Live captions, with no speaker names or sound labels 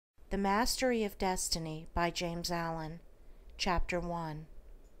The Mastery of Destiny by James Allen. Chapter 1.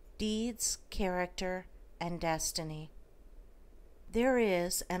 Deeds, Character, and Destiny. There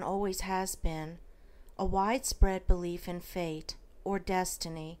is, and always has been, a widespread belief in fate, or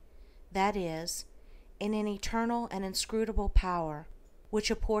destiny, that is, in an eternal and inscrutable power, which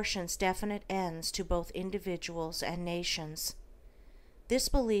apportions definite ends to both individuals and nations. This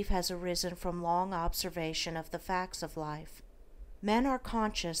belief has arisen from long observation of the facts of life. Men are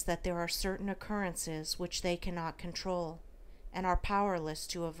conscious that there are certain occurrences which they cannot control, and are powerless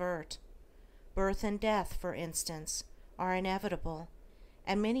to avert. Birth and death, for instance, are inevitable,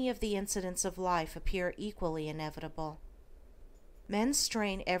 and many of the incidents of life appear equally inevitable. Men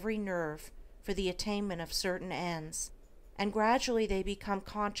strain every nerve for the attainment of certain ends, and gradually they become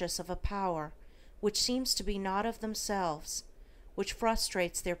conscious of a power which seems to be not of themselves, which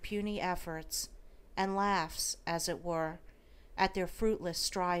frustrates their puny efforts, and laughs, as it were, at their fruitless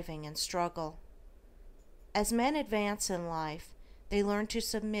striving and struggle. As men advance in life, they learn to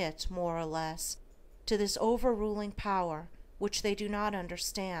submit, more or less, to this overruling power which they do not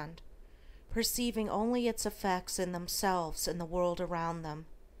understand, perceiving only its effects in themselves and the world around them,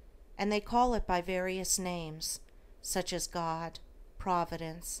 and they call it by various names, such as God,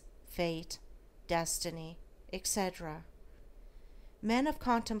 Providence, Fate, Destiny, etc. Men of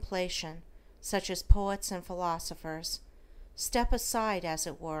contemplation, such as poets and philosophers, step aside, as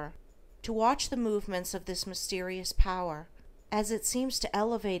it were, to watch the movements of this mysterious power, as it seems to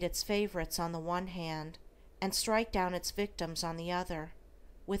elevate its favorites on the one hand, and strike down its victims on the other,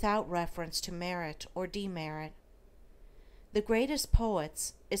 without reference to merit or demerit. The greatest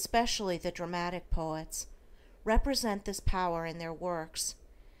poets, especially the dramatic poets, represent this power in their works,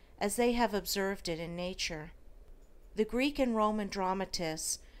 as they have observed it in nature. The Greek and Roman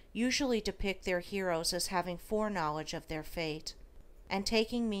dramatists usually depict their heroes as having foreknowledge of their fate, and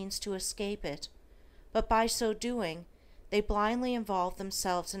taking means to escape it, but by so doing they blindly involve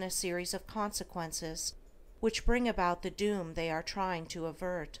themselves in a series of consequences which bring about the doom they are trying to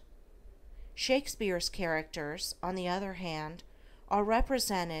avert. Shakespeare's characters, on the other hand, are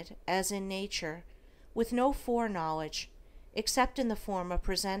represented, as in nature, with no foreknowledge, except in the form of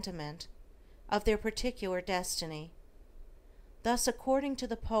presentiment, of their particular destiny. Thus, according to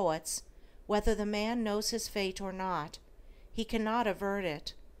the poets, whether the man knows his fate or not, he cannot avert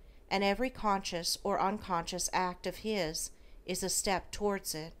it, and every conscious or unconscious act of his is a step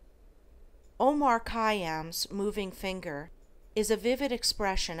towards it. Omar Khayyam's moving finger is a vivid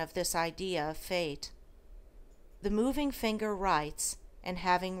expression of this idea of fate. The moving finger writes, and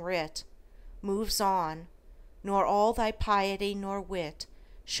having writ, moves on, nor all thy piety nor wit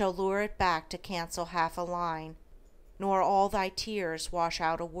shall lure it back to cancel half a line, nor all thy tears wash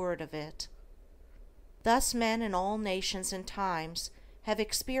out a word of it. Thus men in all nations and times have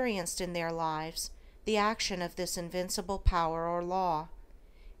experienced in their lives the action of this invincible power or law,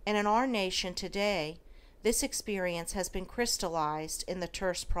 and in our nation today this experience has been crystallized in the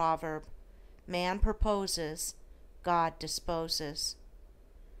terse proverb, "Man proposes, God disposes."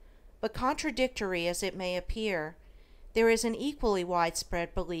 But contradictory as it may appear, there is an equally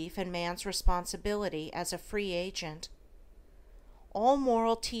widespread belief in man's responsibility as a free agent. All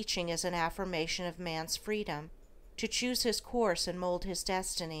moral teaching is an affirmation of man's freedom to choose his course and mold his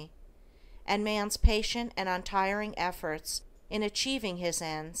destiny, and man's patient and untiring efforts in achieving his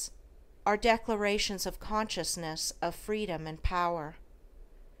ends are declarations of consciousness of freedom and power.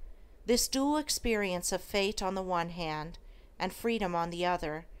 This dual experience of fate on the one hand and freedom on the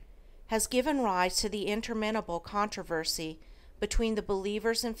other has given rise to the interminable controversy between the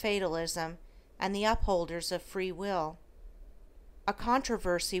believers in fatalism and the upholders of free will, a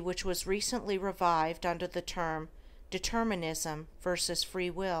controversy which was recently revived under the term determinism versus free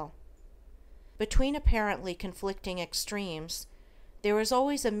will. Between apparently conflicting extremes, there is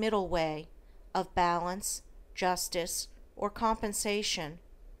always a middle way of balance, justice, or compensation,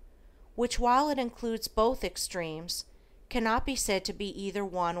 which, while it includes both extremes, cannot be said to be either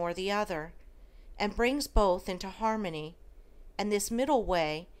one or the other, and brings both into harmony, and this middle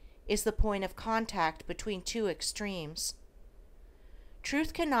way is the point of contact between two extremes.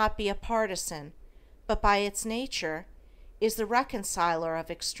 Truth cannot be a partisan, but by its nature is the reconciler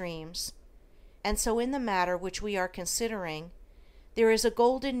of extremes, and so in the matter which we are considering, there is a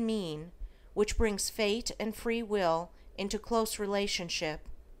golden mean which brings fate and free will into close relationship,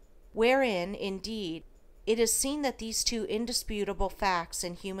 wherein, indeed, it is seen that these two indisputable facts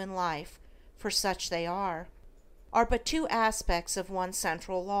in human life, for such they are but two aspects of one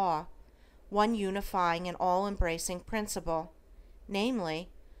central law, one unifying and all-embracing principle, namely,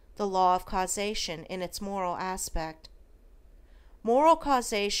 the law of causation in its moral aspect. Moral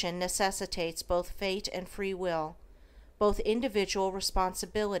causation necessitates both fate and free will, both individual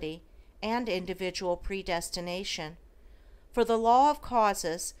responsibility and individual predestination, for the law of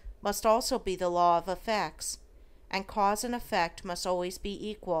causes must also be the law of effects, and cause and effect must always be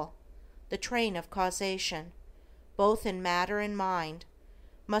equal. The train of causation, both in matter and mind,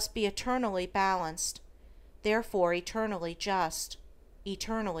 must be eternally balanced, therefore eternally just,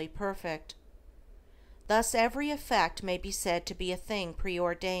 eternally perfect. Thus every effect may be said to be a thing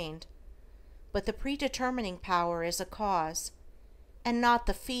preordained, but the predetermining power is a cause, and not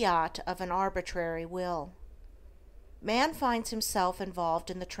the fiat of an arbitrary will. Man finds himself involved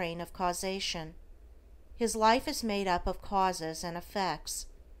in the train of causation. His life is made up of causes and effects.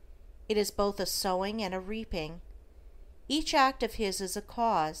 It is both a sowing and a reaping. Each act of his is a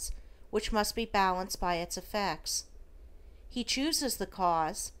cause, which must be balanced by its effects. He chooses the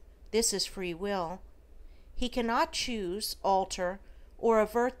cause, this is free will. He cannot choose, alter, or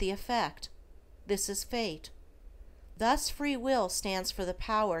avert the effect, this is fate. Thus free will stands for the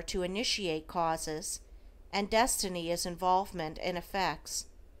power to initiate causes, and destiny is involvement in effects.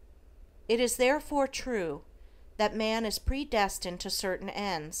 It is therefore true that man is predestined to certain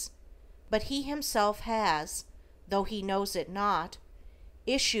ends, but he himself has, though he knows it not,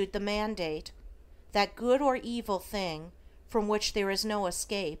 issued the mandate, that good or evil thing from which there is no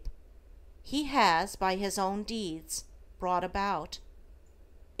escape, he has, by his own deeds, brought about.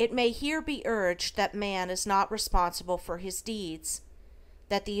 It may here be urged that man is not responsible for his deeds,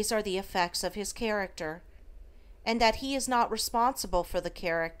 that these are the effects of his character, and that he is not responsible for the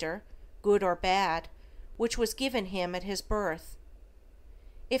character, good or bad, which was given him at his birth.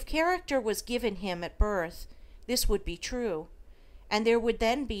 If character was given him at birth, this would be true, and there would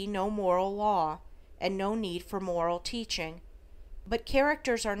then be no moral law, and no need for moral teaching. But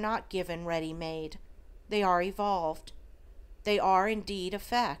characters are not given ready-made, they are evolved. They are indeed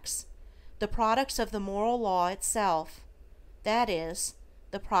effects, the products of the moral law itself, that is,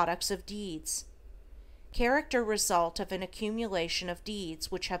 the products of deeds. Character result of an accumulation of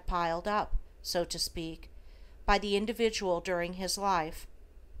deeds which have piled up, so to speak, by the individual during his life.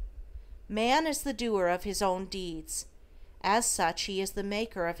 Man is the doer of his own deeds, as such he is the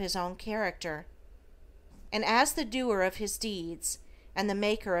maker of his own character. And as the doer of his deeds, and the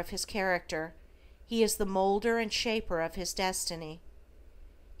maker of his character, he is the molder and shaper of his destiny.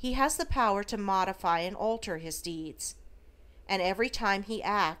 He has the power to modify and alter his deeds, and every time he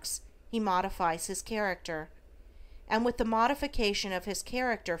acts, he modifies his character, and with the modification of his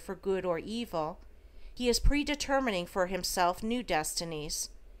character for good or evil, he is predetermining for himself new destinies,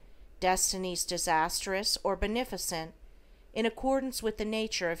 destinies disastrous or beneficent, in accordance with the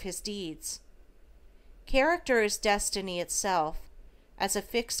nature of his deeds. Character is destiny itself, as a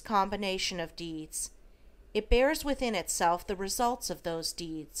fixed combination of deeds. It bears within itself the results of those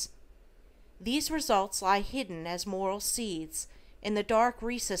deeds. These results lie hidden as moral seeds in the dark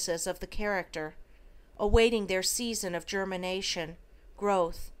recesses of the character, awaiting their season of germination,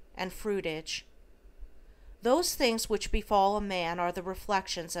 growth, and fruitage. Those things which befall a man are the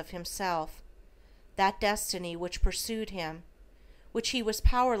reflections of himself, that destiny which pursued him, which he was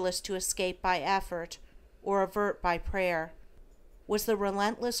powerless to escape by effort or avert by prayer, was the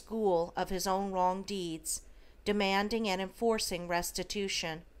relentless ghoul of his own wrong deeds, demanding and enforcing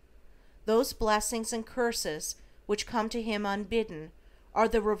restitution. Those blessings and curses which come to him unbidden are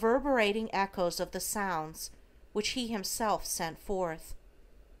the reverberating echoes of the sounds which he himself sent forth.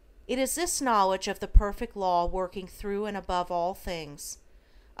 It is this knowledge of the perfect law working through and above all things,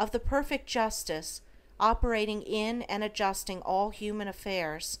 of the perfect justice operating in and adjusting all human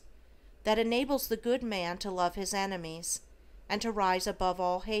affairs, that enables the good man to love his enemies, and to rise above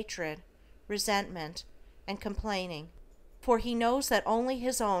all hatred, resentment, and complaining, for he knows that only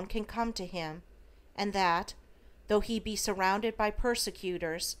his own can come to him, and that, though he be surrounded by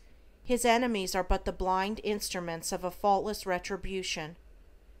persecutors, his enemies are but the blind instruments of a faultless retribution,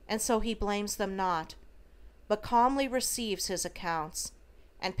 and so he blames them not, but calmly receives his accounts,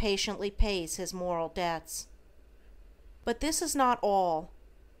 and patiently pays his moral debts. But this is not all.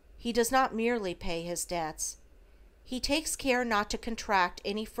 He does not merely pay his debts. He takes care not to contract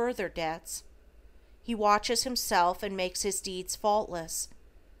any further debts. He watches himself and makes his deeds faultless.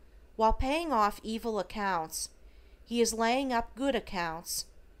 While paying off evil accounts, he is laying up good accounts.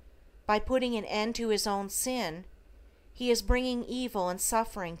 By putting an end to his own sin, he is bringing evil and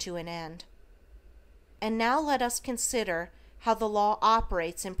suffering to an end. And now let us consider how the law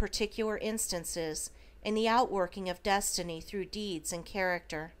operates in particular instances in the outworking of destiny through deeds and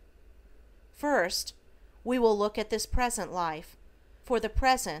character. First, we will look at this present life, for the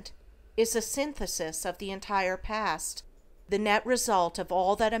present is a synthesis of the entire past. The net result of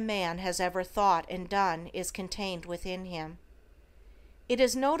all that a man has ever thought and done is contained within him. It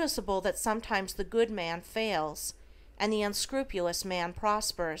is noticeable that sometimes the good man fails and the unscrupulous man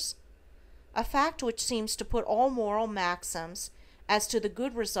prospers, a fact which seems to put all moral maxims as to the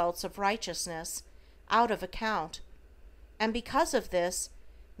good results of righteousness out of account, and because of this,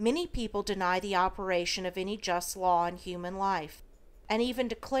 many people deny the operation of any just law in human life, and even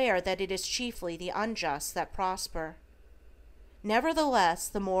declare that it is chiefly the unjust that prosper. Nevertheless,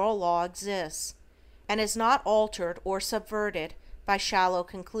 the moral law exists, and is not altered or subverted by shallow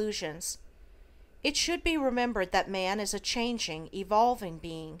conclusions. It should be remembered that man is a changing, evolving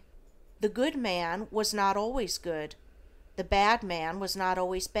being. The good man was not always good. The bad man was not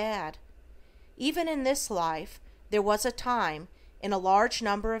always bad. Even in this life, there was a time, in a large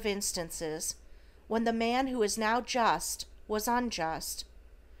number of instances, when the man who is now just was unjust,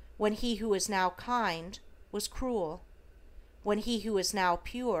 when he who is now kind was cruel, when he who is now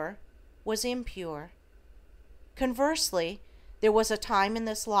pure was impure. Conversely, there was a time in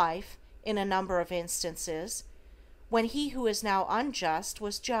this life, in a number of instances, when he who is now unjust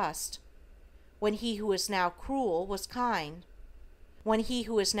was just, when he who is now cruel was kind, when he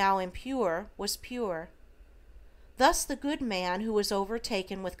who is now impure was pure. Thus the good man who is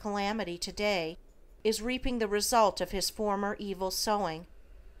overtaken with calamity today is reaping the result of his former evil sowing.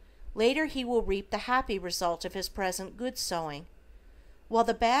 Later he will reap the happy result of his present good sowing, while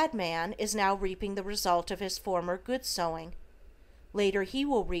the bad man is now reaping the result of his former good sowing. Later he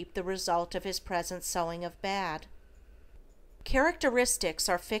will reap the result of his present sowing of bad. Characteristics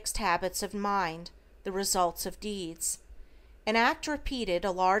are fixed habits of mind, the results of deeds. An act repeated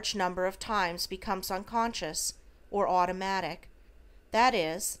a large number of times becomes unconscious, or automatic. That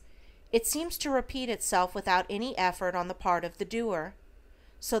is, it seems to repeat itself without any effort on the part of the doer,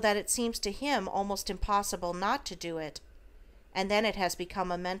 so that it seems to him almost impossible not to do it, and then it has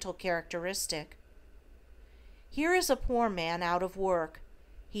become a mental characteristic. Here is a poor man out of work.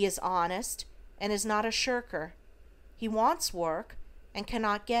 He is honest and is not a shirker. He wants work and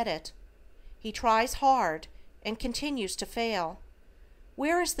cannot get it. He tries hard and continues to fail.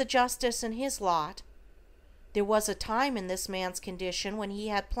 Where is the justice in his lot? There was a time in this man's condition when he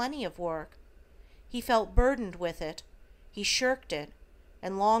had plenty of work. He felt burdened with it. He shirked it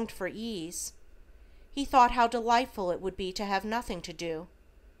and longed for ease. He thought how delightful it would be to have nothing to do.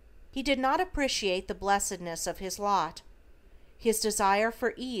 He did not appreciate the blessedness of his lot. His desire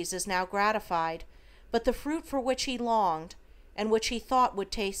for ease is now gratified, but the fruit for which he longed, and which he thought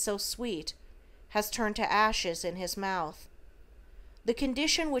would taste so sweet, has turned to ashes in his mouth. The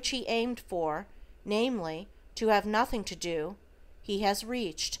condition which he aimed for, namely, to have nothing to do, he has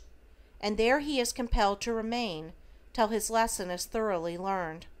reached, and there he is compelled to remain till his lesson is thoroughly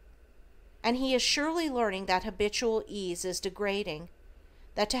learned. And he is surely learning that habitual ease is degrading,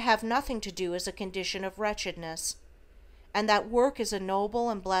 that to have nothing to do is a condition of wretchedness, and that work is a noble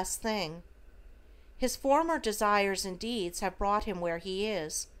and blessed thing. His former desires and deeds have brought him where he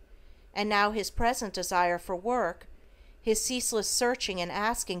is, and now his present desire for work, his ceaseless searching and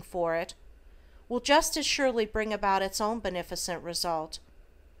asking for it, will just as surely bring about its own beneficent result.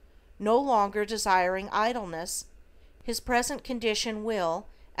 No longer desiring idleness, his present condition will,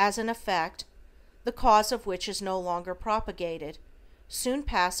 as an effect, the cause of which is no longer propagated, soon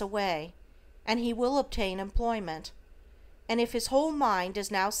pass away, and he will obtain employment. And if his whole mind is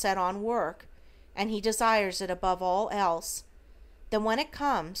now set on work, and he desires it above all else, then when it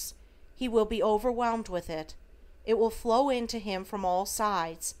comes, he will be overwhelmed with it. It will flow into him from all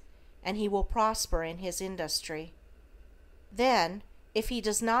sides, and he will prosper in his industry. Then, if he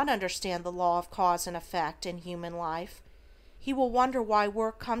does not understand the law of cause and effect in human life, he will wonder why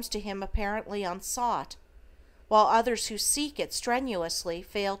work comes to him apparently unsought, while others who seek it strenuously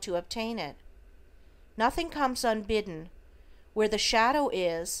fail to obtain it. Nothing comes unbidden. Where the shadow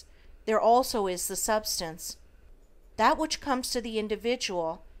is, there also is the substance. That which comes to the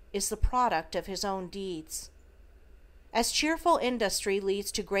individual is the product of his own deeds. As cheerful industry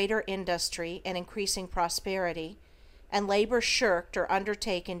leads to greater industry and increasing prosperity, and labor shirked or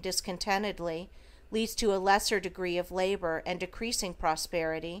undertaken discontentedly leads to a lesser degree of labor and decreasing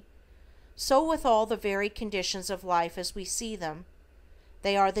prosperity, so with all the varied conditions of life as we see them.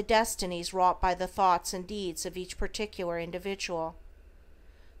 They are the destinies wrought by the thoughts and deeds of each particular individual.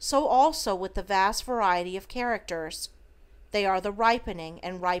 So also with the vast variety of characters. They are the ripening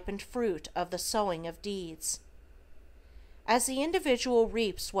and ripened fruit of the sowing of deeds. As the individual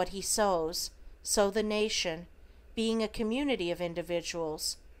reaps what he sows, so the nation, being a community of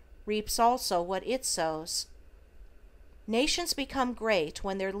individuals, reaps also what it sows. Nations become great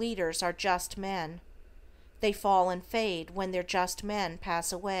when their leaders are just men. They fall and fade when their just men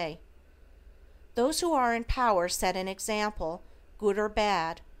pass away. Those who are in power set an example, good or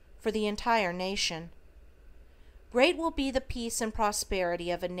bad, for the entire nation. Great will be the peace and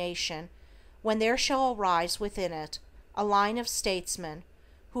prosperity of a nation when there shall arise within it a line of statesmen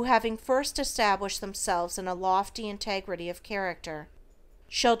who, having first established themselves in a lofty integrity of character,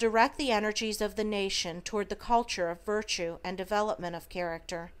 shall direct the energies of the nation toward the culture of virtue and development of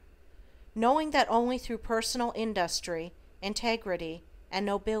character, knowing that only through personal industry, integrity, and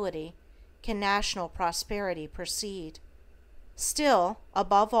nobility can national prosperity proceed. Still,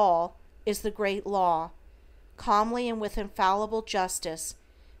 above all, is the great law, calmly and with infallible justice,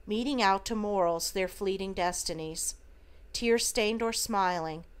 meting out to mortals their fleeting destinies, tear-stained or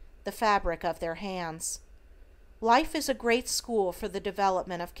smiling, the fabric of their hands. Life is a great school for the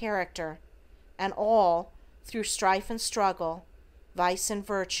development of character, and all, through strife and struggle, vice and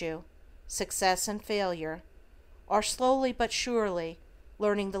virtue, success and failure, are slowly but surely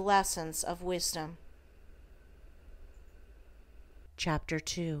learning the lessons of wisdom. Chapter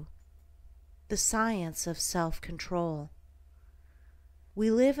 2. The Science of Self-Control.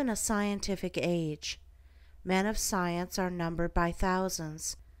 We live in a scientific age. Men of science are numbered by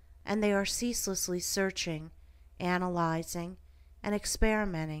thousands, and they are ceaselessly searching, analyzing, and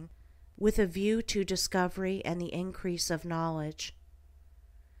experimenting with a view to discovery and the increase of knowledge.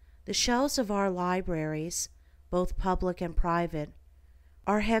 The shelves of our libraries, both public and private,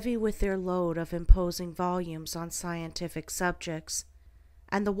 are heavy with their load of imposing volumes on scientific subjects,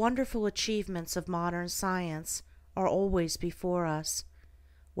 and the wonderful achievements of modern science are always before us,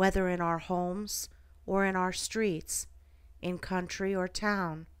 whether in our homes or in our streets, in country or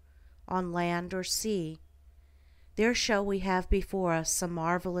town, on land or sea. There shall we have before us some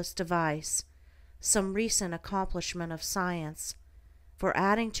marvelous device, some recent accomplishment of science, for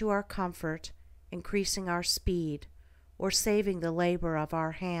adding to our comfort, increasing our speed, or saving the labor of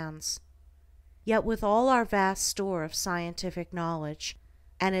our hands. Yet with all our vast store of scientific knowledge,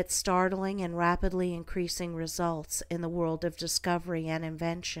 and its startling and rapidly increasing results in the world of discovery and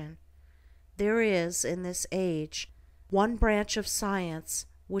invention, there is, in this age, one branch of science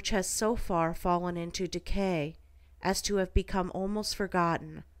which has so far fallen into decay as to have become almost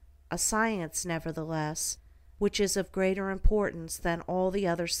forgotten, a science, nevertheless, which is of greater importance than all the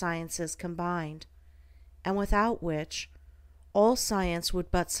other sciences combined, and without which all science would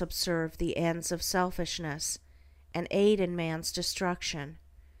but subserve the ends of selfishness and aid in man's destruction.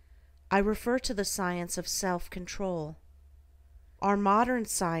 I refer to the science of self-control. Our modern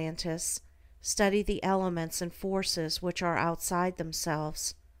scientists study the elements and forces which are outside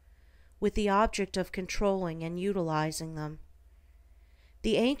themselves, with the object of controlling and utilizing them.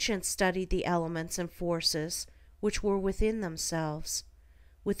 The ancients studied the elements and forces which were within themselves,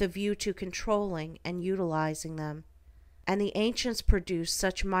 with a view to controlling and utilizing them, and the ancients produced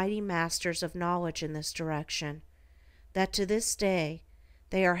such mighty masters of knowledge in this direction, that to this day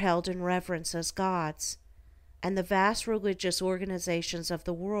they are held in reverence as gods, and the vast religious organizations of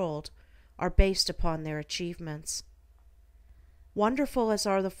the world are based upon their achievements. Wonderful as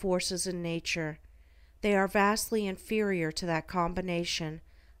are the forces in nature, they are vastly inferior to that combination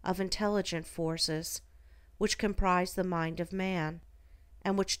of intelligent forces which comprise the mind of man,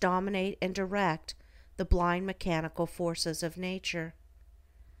 and which dominate and direct the blind mechanical forces of nature.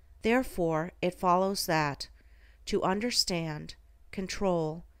 Therefore it follows that, to understand,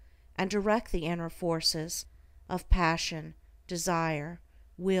 control, and direct the inner forces of passion, desire,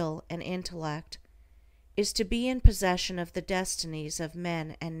 will, and intellect, is to be in possession of the destinies of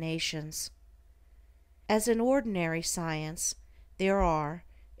men and nations. As in ordinary science, there are,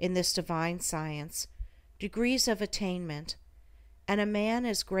 in this divine science, degrees of attainment, and a man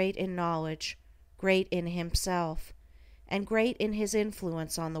is great in knowledge, great in himself, and great in his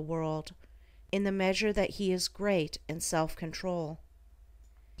influence on the world, in the measure that he is great in self-control.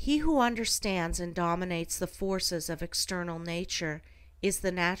 He who understands and dominates the forces of external nature is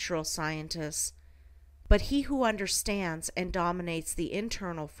the natural scientist, but he who understands and dominates the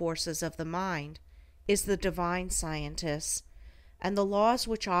internal forces of the mind is the divine scientist, and the laws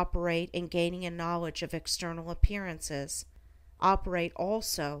which operate in gaining a knowledge of external appearances operate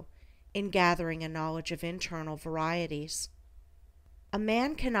also in gathering a knowledge of internal varieties. A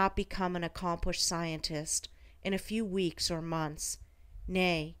man cannot become an accomplished scientist in a few weeks or months,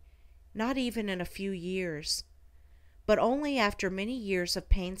 nay, not even in a few years, but only after many years of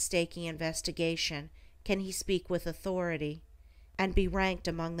painstaking investigation can he speak with authority, and be ranked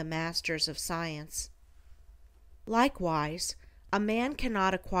among the masters of science. Likewise, a man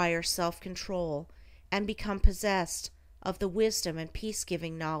cannot acquire self-control and become possessed of the wisdom and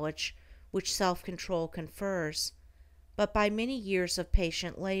peace-giving knowledge which self-control confers, but by many years of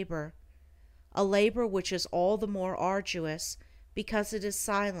patient labor, a labor which is all the more arduous because it is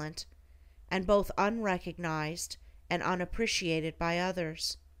silent, and both unrecognized and unappreciated by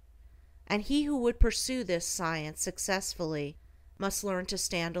others. And he who would pursue this science successfully must learn to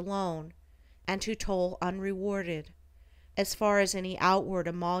stand alone, and to toil unrewarded, as far as any outward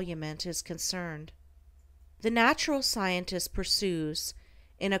emolument is concerned. The natural scientist pursues,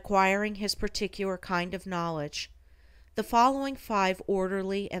 in acquiring his particular kind of knowledge, the following 5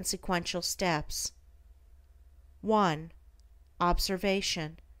 orderly and sequential steps. 1.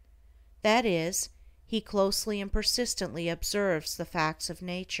 Observation. That is, he closely and persistently observes the facts of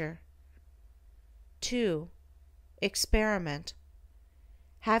nature. 2. Experiment.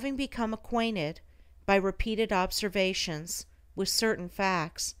 Having become acquainted, by repeated observations, with certain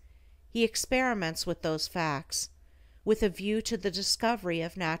facts, he experiments with those facts, with a view to the discovery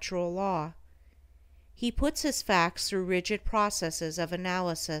of natural law. He puts his facts through rigid processes of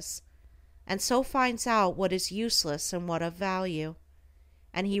analysis, and so finds out what is useless and what of value,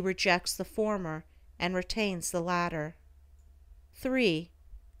 and he rejects the former and retains the latter. 3.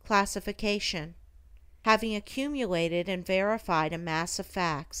 Classification. Having accumulated and verified a mass of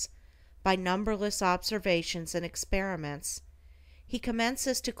facts by numberless observations and experiments, he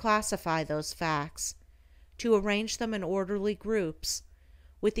commences to classify those facts, to arrange them in orderly groups,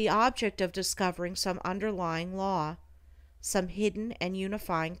 with the object of discovering some underlying law, some hidden and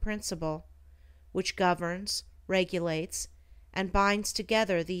unifying principle, which governs, regulates, and binds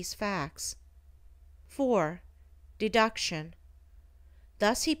together these facts. 4. Deduction.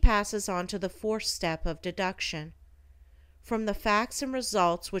 Thus he passes on to the 4th step of deduction. From the facts and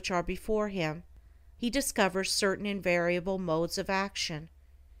results which are before him, he discovers certain invariable modes of action,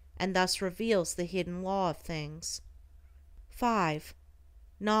 and thus reveals the hidden law of things. 5.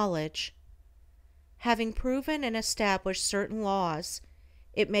 Knowledge. Having proven and established certain laws,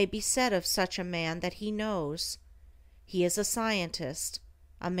 it may be said of such a man that he knows. He is a scientist,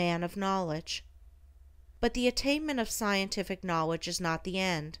 a man of knowledge. But the attainment of scientific knowledge is not the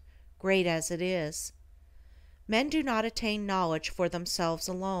end, great as it is. Men do not attain knowledge for themselves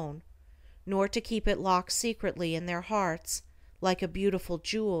alone, nor to keep it locked secretly in their hearts like a beautiful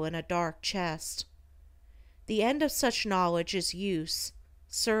jewel in a dark chest. The end of such knowledge is use,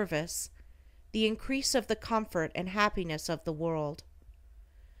 service, the increase of the comfort and happiness of the world.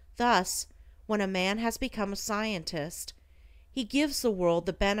 Thus, when a man has become a scientist, he gives the world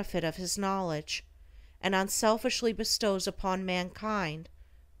the benefit of his knowledge, and unselfishly bestows upon mankind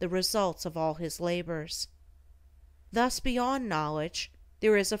the results of all his labors. Thus, beyond knowledge,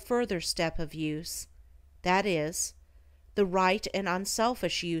 there is a further step of use, that is, the right and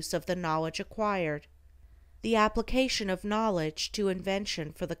unselfish use of the knowledge acquired, the application of knowledge to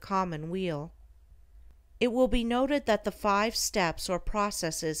invention for the common weal. It will be noted that the 5 steps or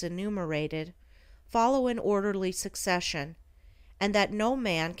processes enumerated follow in orderly succession, and that no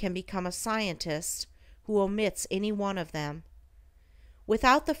man can become a scientist who omits any one of them.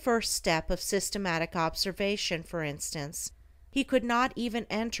 Without the 1st step of systematic observation, for instance, he could not even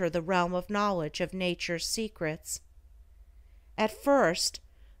enter the realm of knowledge of nature's secrets. At first,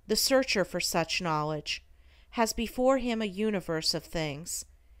 the searcher for such knowledge has before him a universe of things.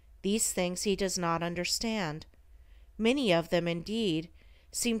 These things he does not understand. Many of them, indeed,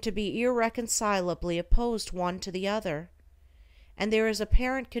 seem to be irreconcilably opposed one to the other, and there is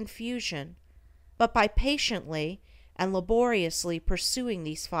apparent confusion, but by patiently and laboriously pursuing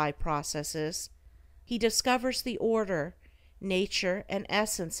these 5 processes, he discovers the order, nature, and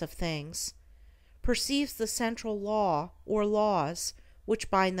essence of things, perceives the central law or laws which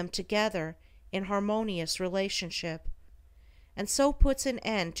bind them together in harmonious relationship, and so puts an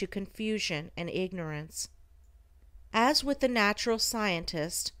end to confusion and ignorance. As with the natural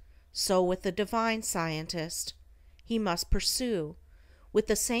scientist, so with the divine scientist, he must pursue, with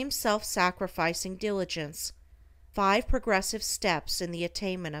the same self-sacrificing diligence, 5 progressive steps in the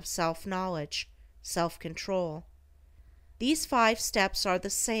attainment of self-knowledge, self-control. These 5 steps are the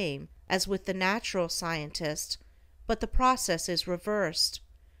same as with the natural scientist, but the process is reversed.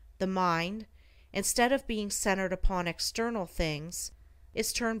 The mind, instead of being centered upon external things,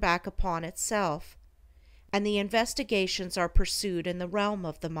 is turned back upon itself, and the investigations are pursued in the realm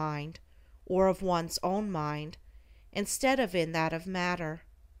of the mind, or of one's own mind, instead of in that of matter.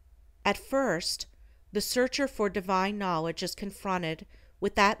 At first, the searcher for divine knowledge is confronted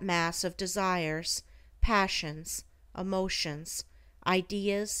with that mass of desires, passions, emotions,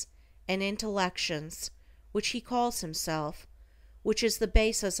 ideas, and intellections which he calls himself, which is the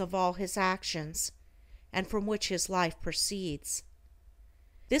basis of all his actions, and from which his life proceeds.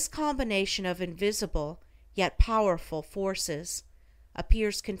 This combination of invisible yet powerful forces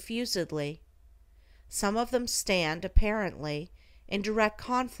appears confusedly. Some of them stand, apparently, in direct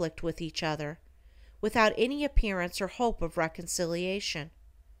conflict with each other, without any appearance or hope of reconciliation.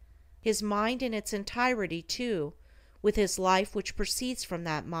 His mind in its entirety, too, with his life which proceeds from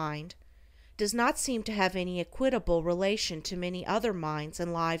that mind, does not seem to have any equitable relation to many other minds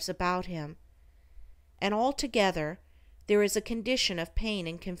and lives about him, and altogether there is a condition of pain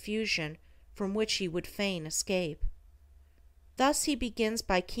and confusion from which he would fain escape. Thus he begins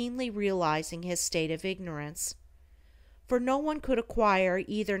by keenly realizing his state of ignorance, for no one could acquire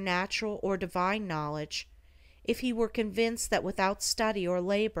either natural or divine knowledge if he were convinced that without study or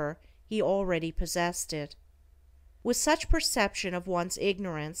labor he already possessed it. With such perception of one's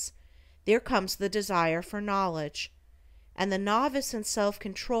ignorance there comes the desire for knowledge, and the novice in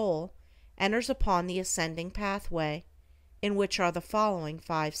self-control enters upon the ascending pathway, in which are the following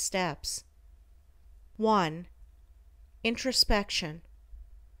 5 steps. 1. Introspection.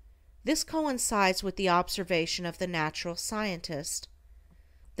 This coincides with the observation of the natural scientist.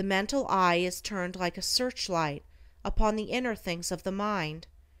 The mental eye is turned like a searchlight upon the inner things of the mind,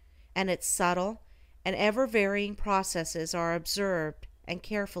 and its subtle and ever-varying processes are observed and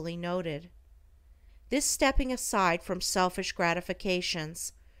carefully noted. This stepping aside from selfish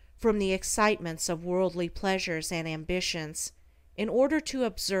gratifications, from the excitements of worldly pleasures and ambitions, in order to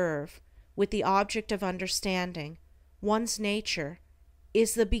observe, with the object of understanding, one's nature,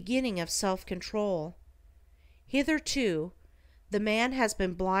 is the beginning of self-control. Hitherto, the man has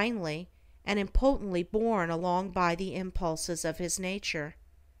been blindly and impotently borne along by the impulses of his nature,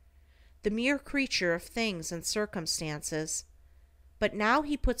 the mere creature of things and circumstances, but now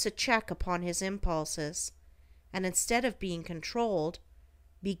he puts a check upon his impulses, and instead of being controlled,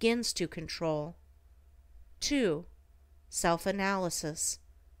 begins to control. 2. Self-analysis.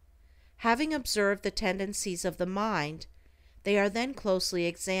 Having observed the tendencies of the mind, they are then closely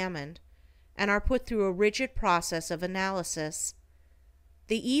examined, and are put through a rigid process of analysis.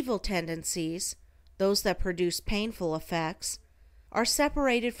 The evil tendencies, those that produce painful effects, are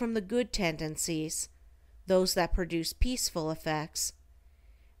separated from the good tendencies, those that produce peaceful effects,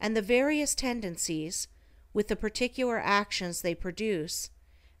 and the various tendencies, with the particular actions they produce,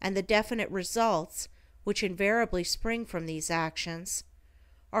 and the definite results which invariably spring from these actions,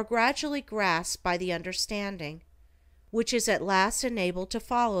 are gradually grasped by the understanding, which is at last enabled to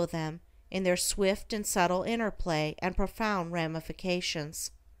follow them in their swift and subtle interplay and profound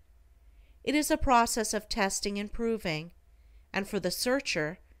ramifications. It is a process of testing and proving, and for the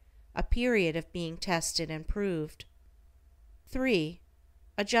searcher, a period of being tested and proved. 3.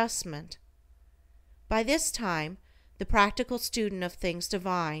 Adjustment. By this time, the practical student of things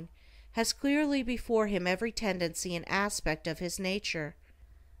divine has clearly before him every tendency and aspect of his nature,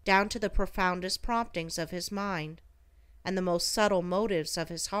 down to the profoundest promptings of his mind, and the most subtle motives of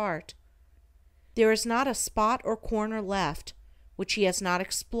his heart. There is not a spot or corner left which he has not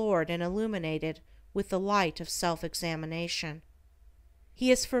explored and illuminated with the light of self-examination. He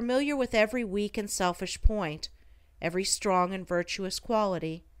is familiar with every weak and selfish point, every strong and virtuous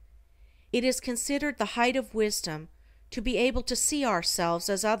quality. It is considered the height of wisdom to be able to see ourselves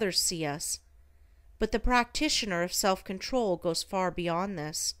as others see us, but the practitioner of self-control goes far beyond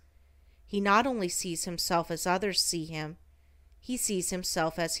this. He not only sees himself as others see him, he sees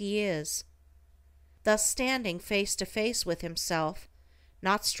himself as he is. Thus standing face to face with himself,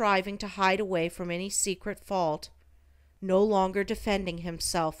 not striving to hide away from any secret fault, no longer defending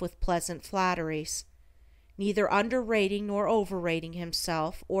himself with pleasant flatteries, neither underrating nor overrating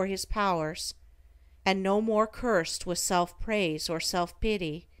himself or his powers, and no more cursed with self-praise or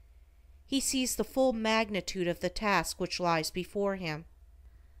self-pity, he sees the full magnitude of the task which lies before him,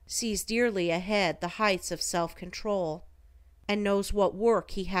 sees dearly ahead the heights of self-control, and knows what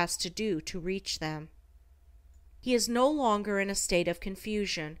work he has to do to reach them. He is no longer in a state of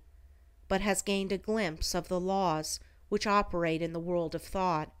confusion, but has gained a glimpse of the laws which operate in the world of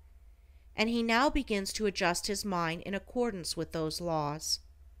thought, and he now begins to adjust his mind in accordance with those laws.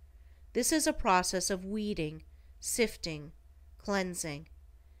 This is a process of weeding, sifting, cleansing.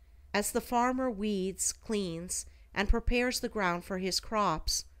 As the farmer weeds, cleans, and prepares the ground for his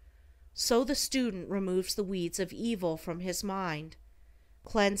crops, so the student removes the weeds of evil from his mind,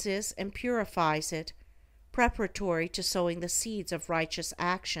 cleanses and purifies it, preparatory to sowing the seeds of righteous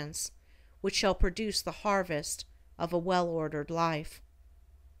actions, which shall produce the harvest of a well-ordered life.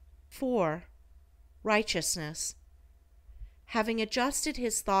 4. Righteousness. Having adjusted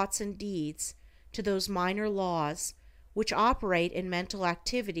his thoughts and deeds to those minor laws which operate in mental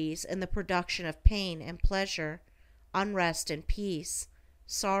activities in the production of pain and pleasure, unrest and peace,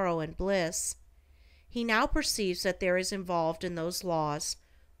 sorrow, and bliss, he now perceives that there is involved in those laws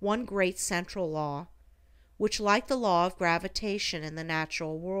one great central law, which, like the law of gravitation in the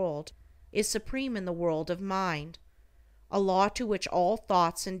natural world, is supreme in the world of mind, a law to which all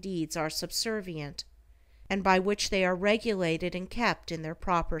thoughts and deeds are subservient, and by which they are regulated and kept in their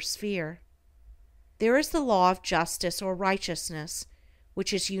proper sphere. There is the law of justice or righteousness,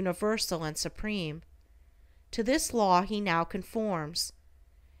 which is universal and supreme. To this law he now conforms.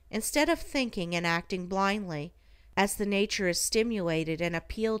 Instead of thinking and acting blindly, as the nature is stimulated and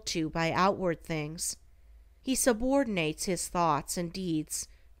appealed to by outward things, he subordinates his thoughts and deeds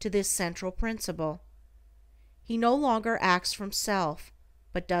to this central principle. He no longer acts from self,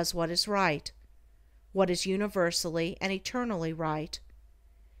 but does what is right, what is universally and eternally right.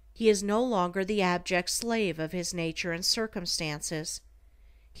 He is no longer the abject slave of his nature and circumstances.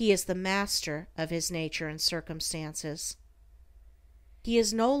 He is the master of his nature and circumstances. He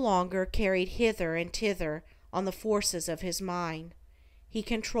is no longer carried hither and thither on the forces of his mind. He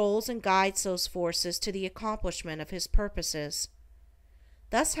controls and guides those forces to the accomplishment of his purposes.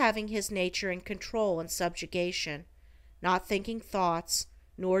 Thus, having his nature in control and subjugation, not thinking thoughts,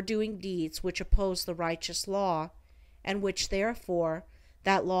 nor doing deeds which oppose the righteous law, and which, therefore,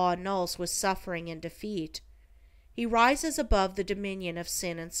 that law annuls with suffering and defeat, he rises above the dominion of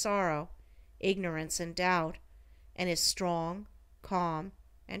sin and sorrow, ignorance and doubt, and is strong, calm,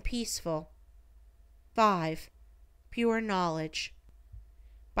 and peaceful. 5. Pure knowledge.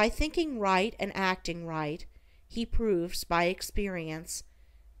 By thinking right and acting right, he proves, by experience,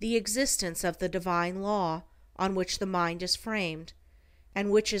 the existence of the divine law on which the mind is framed,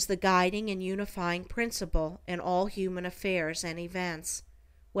 and which is the guiding and unifying principle in all human affairs and events,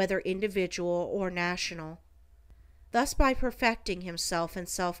 whether individual or national. Thus, by perfecting himself in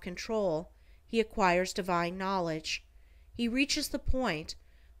self-control, he acquires divine knowledge. He reaches the point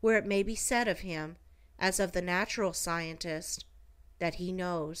where it may be said of him, as of the natural scientist, that he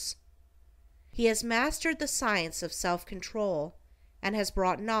knows. He has mastered the science of self-control, and has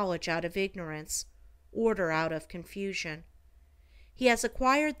brought knowledge out of ignorance, order out of confusion. He has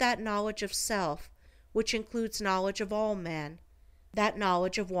acquired that knowledge of self which includes knowledge of all men, that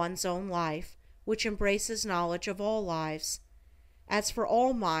knowledge of one's own life which embraces knowledge of all lives, as for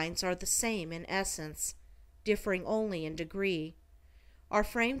all minds are the same in essence, differing only in degree, are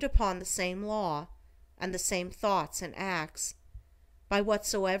framed upon the same law, and the same thoughts and acts, by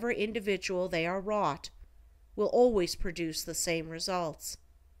whatsoever individual they are wrought, will always produce the same results.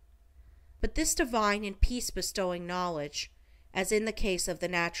 But this divine and peace-bestowing knowledge, as in the case of the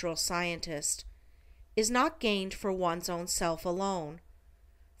natural scientist, is not gained for one's own self alone,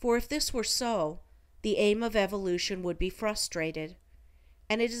 for if this were so, the aim of evolution would be frustrated,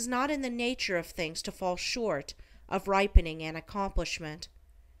 and it is not in the nature of things to fall short of ripening and accomplishment.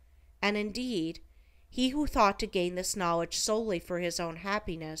 And indeed, he who thought to gain this knowledge solely for his own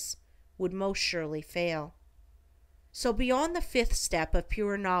happiness would most surely fail. So beyond the 5th step of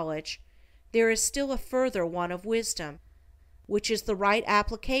pure knowledge, there is still a further one of wisdom, which is the right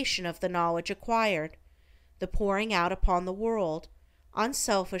application of the knowledge acquired, the pouring out upon the world,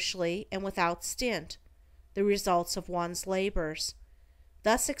 unselfishly and without stint, the results of one's labors,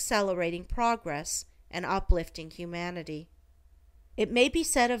 thus accelerating progress and uplifting humanity. It may be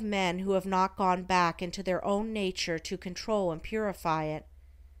said of men who have not gone back into their own nature to control and purify it,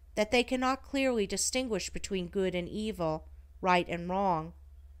 that they cannot clearly distinguish between good and evil, right and wrong.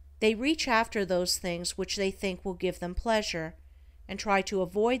 They reach after those things which they think will give them pleasure, and try to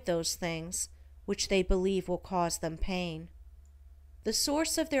avoid those things which they believe will cause them pain. The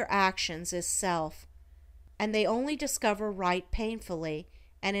source of their actions is self, and they only discover right painfully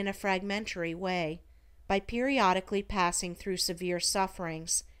and in a fragmentary way, by periodically passing through severe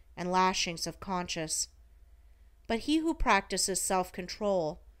sufferings and lashings of conscience. But he who practices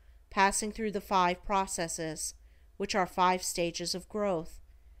self-control, passing through the 5 processes, which are 5 stages of growth,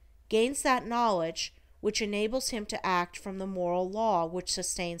 gains that knowledge which enables him to act from the moral law which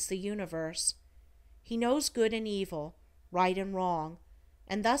sustains the universe. He knows good and evil, right and wrong,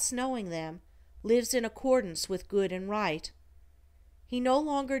 and thus knowing them, lives in accordance with good and right. He no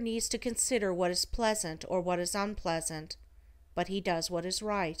longer needs to consider what is pleasant or what is unpleasant, but he does what is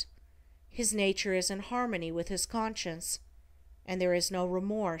right. His nature is in harmony with his conscience, and there is no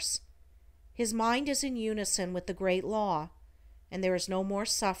remorse. His mind is in unison with the great law, and there is no more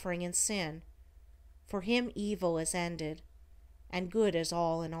suffering and sin. For him evil is ended, and good is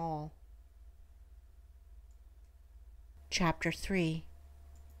all in all. Chapter 3.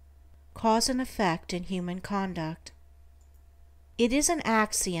 Cause and Effect in Human Conduct. It is an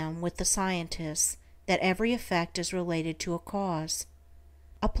axiom with the scientists that every effect is related to a cause.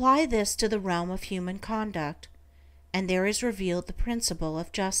 Apply this to the realm of human conduct, and there is revealed the principle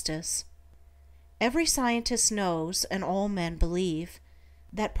of justice. Every scientist knows, and all men believe,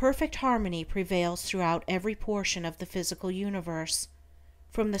 that perfect harmony prevails throughout every portion of the physical universe,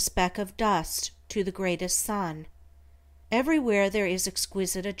 from the speck of dust to the greatest sun. Everywhere there is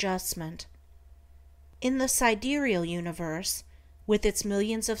exquisite adjustment. In the sidereal universe, with its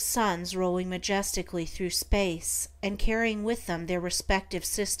millions of suns rolling majestically through space and carrying with them their respective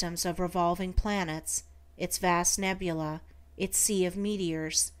systems of revolving planets, its vast nebula, its sea of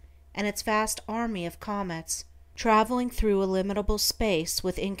meteors, and its vast army of comets, traveling through illimitable space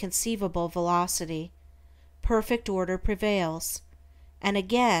with inconceivable velocity, perfect order prevails. And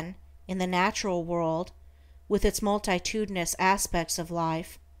again, in the natural world, with its multitudinous aspects of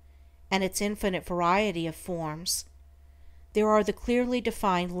life, and its infinite variety of forms, there are the clearly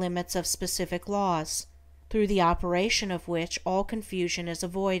defined limits of specific laws, through the operation of which all confusion is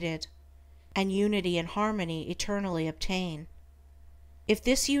avoided, and unity and harmony eternally obtain. If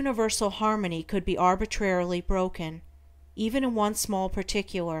this universal harmony could be arbitrarily broken, even in one small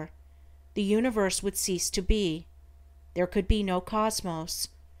particular, the universe would cease to be. There could be no cosmos,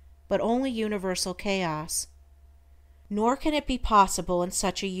 but only universal chaos. Nor can it be possible in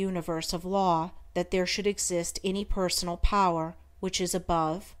such a universe of law that there should exist any personal power which is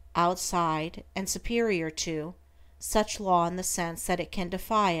above, outside, and superior to such law in the sense that it can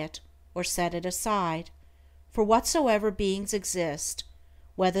defy it, or set it aside, for whatsoever beings exist,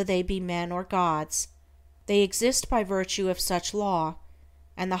 whether they be men or gods, they exist by virtue of such law,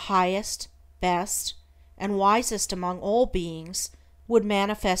 and the highest, best, and wisest among all beings would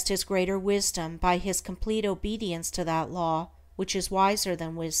manifest his greater wisdom by his complete obedience to that law which is wiser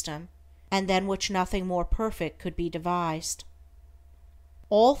than wisdom, and than which nothing more perfect could be devised.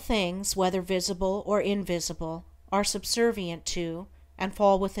 All things, whether visible or invisible, are subservient to, and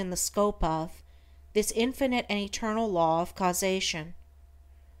fall within the scope of, this infinite and eternal law of causation.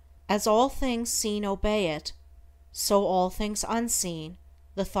 As all things seen obey it, so all things unseen,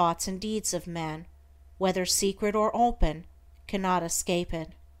 the thoughts and deeds of men, whether secret or open, cannot escape it.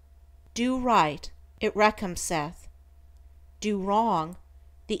 Do right, it recompenseth. Do wrong,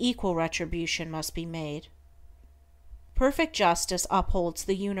 the equal retribution must be made. Perfect justice upholds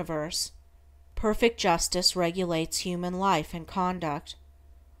the universe. Perfect justice regulates human life and conduct.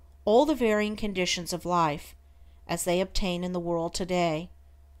 All the varying conditions of life, as they obtain in the world today,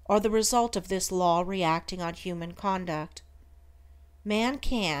 are the result of this law reacting on human conduct. Man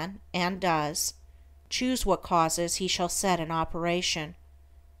can, and does, choose what causes he shall set in operation,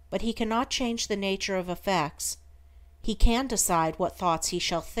 but he cannot change the nature of effects. He can decide what thoughts he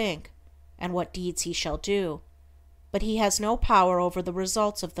shall think, and what deeds he shall do, but he has no power over the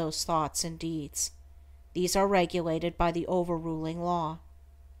results of those thoughts and deeds. These are regulated by the overruling law.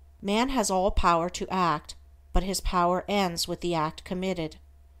 Man has all power to act, but his power ends with the act committed.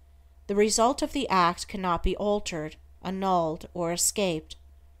 The result of the act cannot be altered, annulled, or escaped.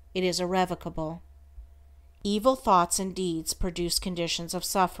 It is irrevocable. Evil thoughts and deeds produce conditions of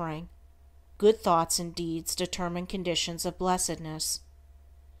suffering. Good thoughts and deeds determine conditions of blessedness.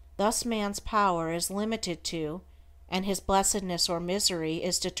 Thus man's power is limited to, and his blessedness or misery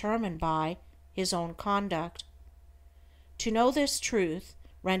is determined by, his own conduct. To know this truth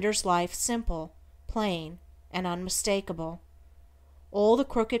renders life simple, plain, and unmistakable. All the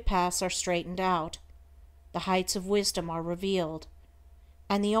crooked paths are straightened out, the heights of wisdom are revealed,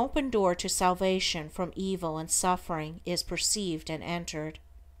 and the open door to salvation from evil and suffering is perceived and entered.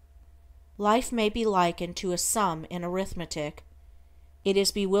 Life may be likened to a sum in arithmetic. It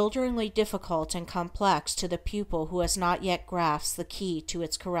is bewilderingly difficult and complex to the pupil who has not yet grasped the key to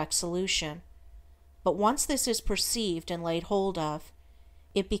its correct solution, but once this is perceived and laid hold of,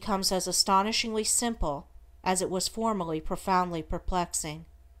 it becomes as astonishingly simple as it was formerly profoundly perplexing.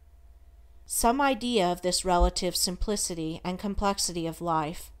 Some idea of this relative simplicity and complexity of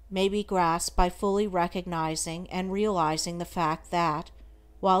life may be grasped by fully recognizing and realizing the fact that,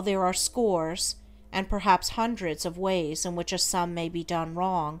 while there are scores, and perhaps hundreds of ways in which a sum may be done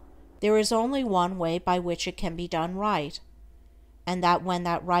wrong, there is only one way by which it can be done right, and that when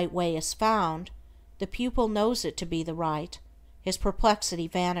that right way is found, the pupil knows it to be the right, his perplexity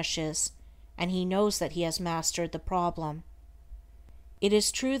vanishes, and he knows that he has mastered the problem. It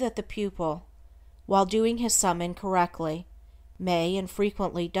is true that the pupil, while doing his sum incorrectly, may, and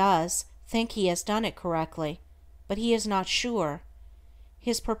frequently does, think he has done it correctly, but he is not sure.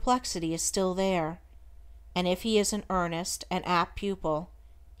 His perplexity is still there, and if he is an earnest and apt pupil,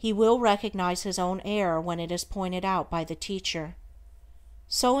 he will recognize his own error when it is pointed out by the teacher.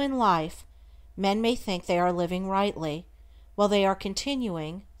 So in life, men may think they are living rightly, while they are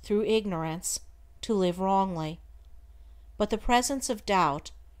continuing, through ignorance, to live wrongly. But the presence of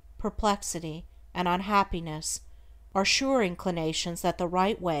doubt, perplexity, and unhappiness are sure inclinations that the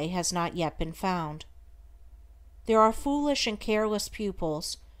right way has not yet been found. There are foolish and careless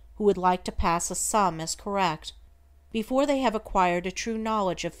pupils who would like to pass a sum as correct before they have acquired a true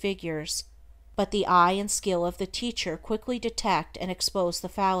knowledge of figures, but the eye and skill of the teacher quickly detect and expose the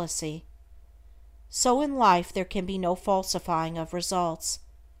fallacy. So in life there can be no falsifying of results.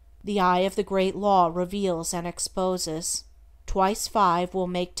 The eye of the great law reveals and exposes. Twice 5 will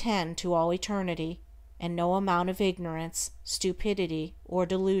make 10 to all eternity, and no amount of ignorance, stupidity, or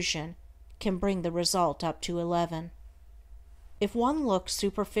delusion can bring the result up to 11. If one looks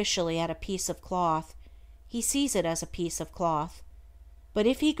superficially at a piece of cloth, he sees it as a piece of cloth, but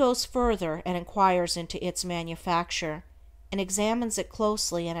if he goes further and inquires into its manufacture, and examines it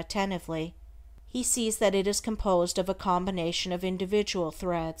closely and attentively, he sees that it is composed of a combination of individual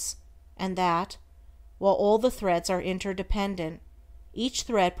threads, and that, while all the threads are interdependent, each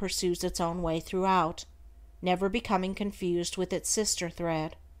thread pursues its own way throughout, never becoming confused with its sister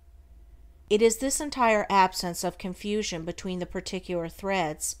thread. It is this entire absence of confusion between the particular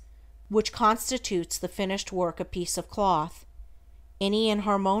threads which constitutes the finished work a piece of cloth. Any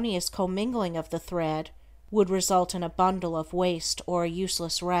inharmonious commingling of the thread would result in a bundle of waste or a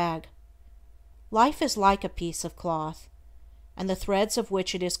useless rag. Life is like a piece of cloth, and the threads of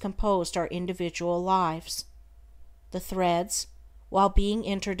which it is composed are individual lives. The threads, while being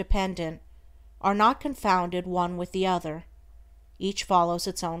interdependent, are not confounded one with the other. Each follows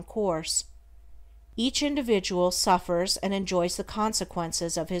its own course. Each individual suffers and enjoys the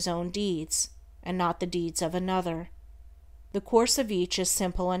consequences of his own deeds, and not the deeds of another. The course of each is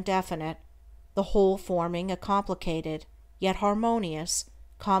simple and definite, the whole forming a complicated, yet harmonious,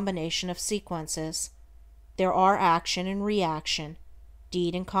 combination of sequences. There are action and reaction,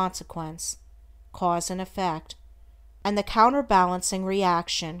 deed and consequence, cause and effect, and the counterbalancing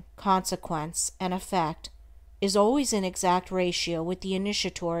reaction, consequence, and effect is always in exact ratio with the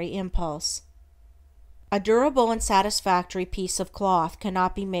initiatory impulse. A durable and satisfactory piece of cloth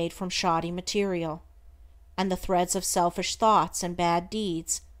cannot be made from shoddy material, and the threads of selfish thoughts and bad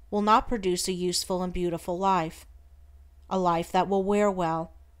deeds will not produce a useful and beautiful life, a life that will wear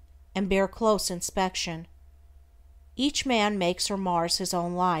well and bear close inspection. Each man makes or mars his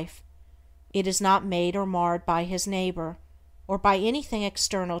own life. It is not made or marred by his neighbor, or by anything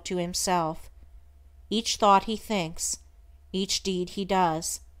external to himself. Each thought he thinks, each deed he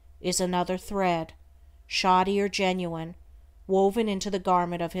does, is another thread, shoddy or genuine, woven into the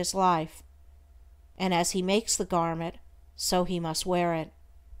garment of his life, and as he makes the garment, so he must wear it.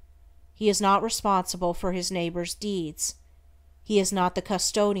 He is not responsible for his neighbor's deeds. He is not the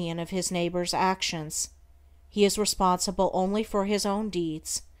custodian of his neighbor's actions. He is responsible only for his own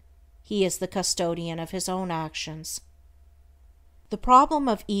deeds. He is the custodian of his own actions. The problem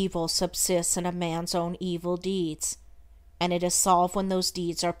of evil subsists in a man's own evil deeds, and it is solved when those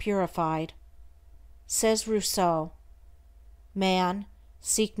deeds are purified. Says Rousseau, "Man,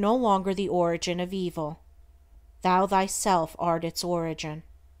 seek no longer the origin of evil. Thou thyself art its origin."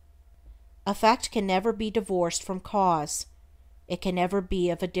 Effect can never be divorced from cause. It can never be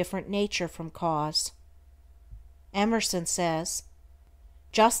of a different nature from cause. Emerson says,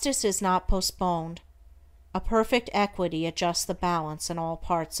 "Justice is not postponed. A perfect equity adjusts the balance in all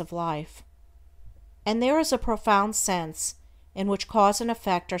parts of life." And there is a profound sense in which cause and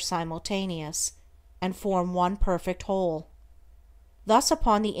effect are simultaneous, and form one perfect whole. Thus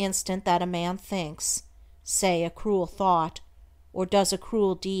upon the instant that a man thinks, say, a cruel thought, or does a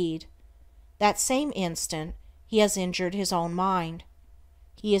cruel deed, that same instant he has injured his own mind.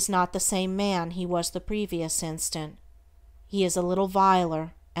 He is not the same man he was the previous instant. He is a little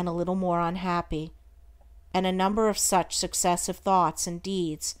viler and a little more unhappy, and a number of such successive thoughts and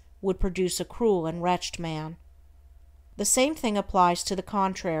deeds would produce a cruel and wretched man. The same thing applies to the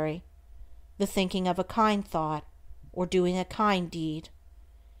contrary, the thinking of a kind thought, or doing a kind deed.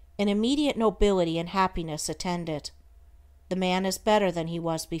 An immediate nobility and happiness attend it. The man is better than he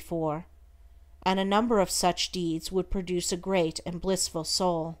was before, and a number of such deeds would produce a great and blissful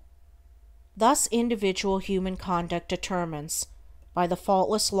soul. Thus individual human conduct determines, by the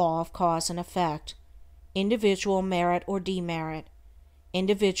faultless law of cause and effect, individual merit or demerit,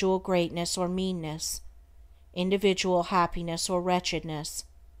 individual greatness or meanness, individual happiness or wretchedness.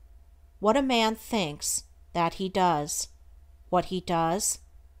 What a man thinks, that he does. What he does,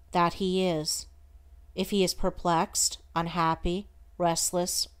 that he is. If he is perplexed, unhappy,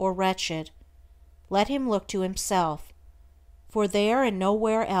 restless, or wretched, let him look to himself, for there and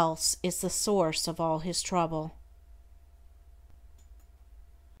nowhere else is the source of all his trouble.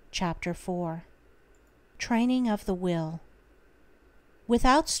 Chapter 4. Training of the Will.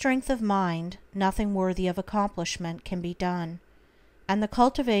 Without strength of mind, nothing worthy of accomplishment can be done, and the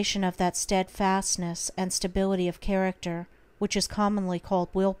cultivation of that steadfastness and stability of character which is commonly called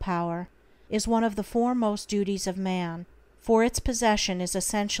will-power is one of the foremost duties of man, for its possession is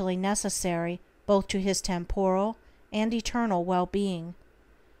essentially necessary both to his temporal and eternal well-being.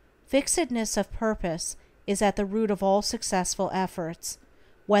 Fixedness of purpose is at the root of all successful efforts,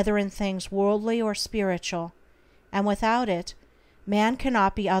 whether in things worldly or spiritual, and without it man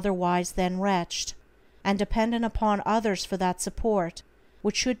cannot be otherwise than wretched, and dependent upon others for that support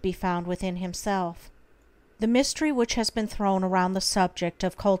which should be found within himself. The mystery which has been thrown around the subject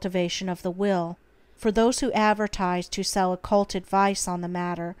of cultivation of the will, for those who advertise to sell occult advice on the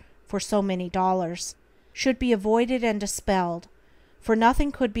matter for so many dollars, should be avoided and dispelled, for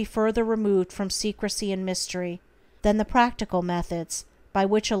nothing could be further removed from secrecy and mystery than the practical methods by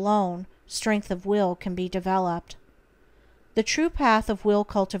which alone strength of will can be developed. The true path of will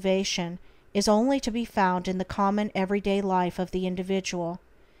cultivation is only to be found in the common everyday life of the individual,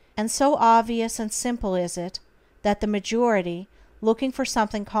 and so obvious and simple is it that the majority, looking for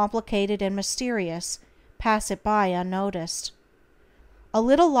something complicated and mysterious, pass it by unnoticed. A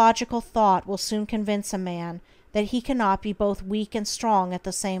little logical thought will soon convince a man that he cannot be both weak and strong at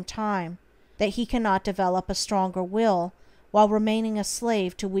the same time, that he cannot develop a stronger will while remaining a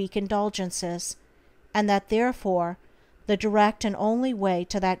slave to weak indulgences, and that therefore the direct and only way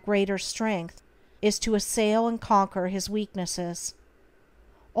to that greater strength is to assail and conquer his weaknesses.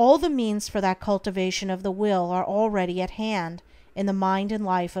 All the means for that cultivation of the will are already at hand in the mind and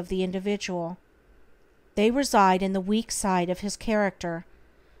life of the individual. They reside in the weak side of his character,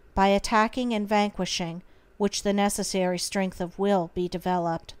 by attacking and vanquishing which the necessary strength of will be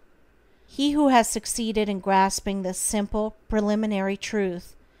developed. He who has succeeded in grasping this simple preliminary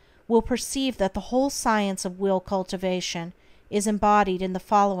truth will perceive that the whole science of will cultivation is embodied in the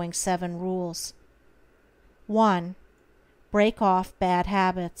following 7 rules. 1. Break off bad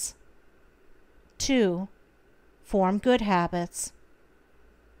habits. 2. Form good habits.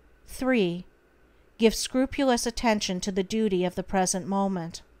 3. Give scrupulous attention to the duty of the present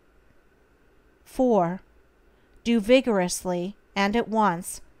moment. 4. Do vigorously and at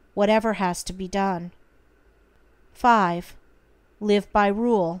once whatever has to be done. 5. Live by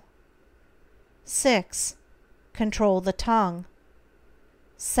rule. 6. Control the tongue.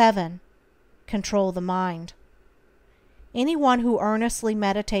 7. Control the mind. Anyone who earnestly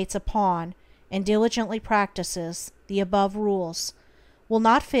meditates upon and diligently practices the above rules will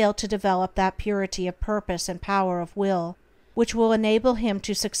not fail to develop that purity of purpose and power of will which will enable him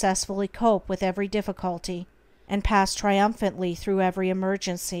to successfully cope with every difficulty and pass triumphantly through every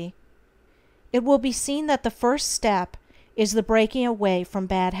emergency. It will be seen that the first step is the breaking away from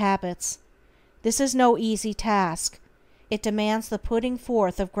bad habits. This is no easy task. It demands the putting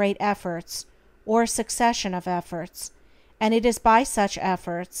forth of great efforts, or a succession of efforts, and it is by such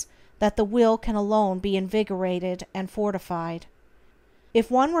efforts that the will can alone be invigorated and fortified. If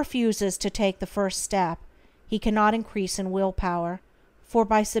one refuses to take the first step, he cannot increase in will power, for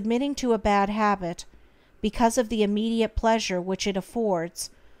by submitting to a bad habit, because of the immediate pleasure which it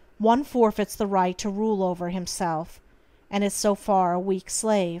affords, one forfeits the right to rule over himself, and is so far a weak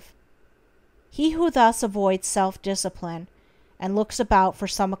slave. He who thus avoids self-discipline, and looks about for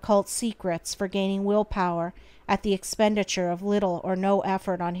some occult secrets for gaining will power at the expenditure of little or no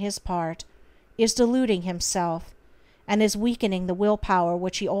effort on his part, is deluding himself, and is weakening the will power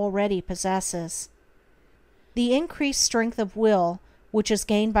which he already possesses. The increased strength of will which is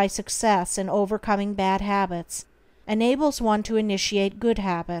gained by success in overcoming bad habits enables one to initiate good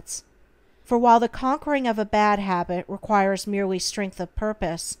habits, for while the conquering of a bad habit requires merely strength of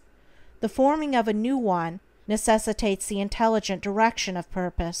purpose, the forming of a new one necessitates the intelligent direction of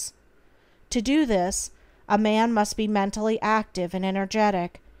purpose. To do this, a man must be mentally active and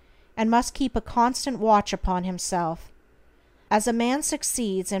energetic, and must keep a constant watch upon himself. As a man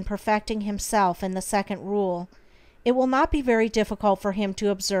succeeds in perfecting himself in the second rule, it will not be very difficult for him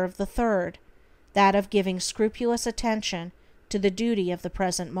to observe the third, that of giving scrupulous attention to the duty of the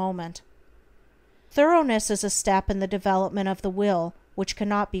present moment. Thoroughness is a step in the development of the will which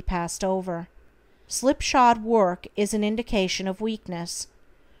cannot be passed over. Slipshod work is an indication of weakness.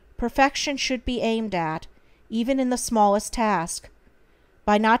 Perfection should be aimed at, even in the smallest task.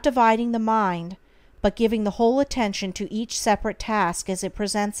 By not dividing the mind, but giving the whole attention to each separate task as it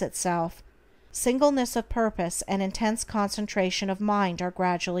presents itself, singleness of purpose and intense concentration of mind are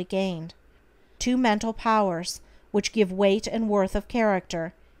gradually gained, 2 mental powers which give weight and worth of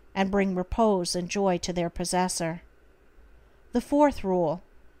character and bring repose and joy to their possessor. The 4th rule: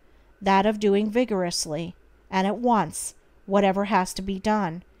 that of doing vigorously, and at once, whatever has to be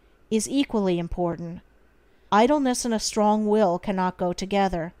done, is equally important. Idleness and a strong will cannot go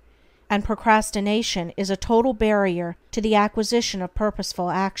together, and procrastination is a total barrier to the acquisition of purposeful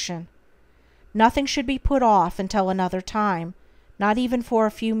action. Nothing should be put off until another time, not even for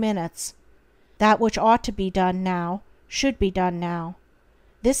a few minutes. That which ought to be done now should be done now.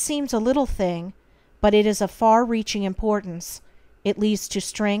 This seems a little thing, but it is of far-reaching importance. It leads to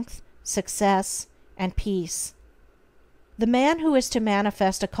strength, success, and peace. The man who is to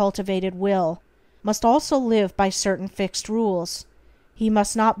manifest a cultivated will must also live by certain fixed rules. He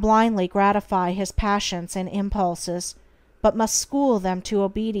must not blindly gratify his passions and impulses, but must school them to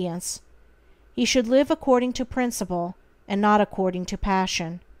obedience. He should live according to principle, and not according to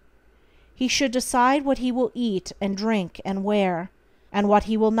passion. He should decide what he will eat and drink and wear, and what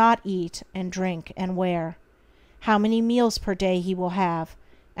he will not eat and drink and wear, how many meals per day he will have,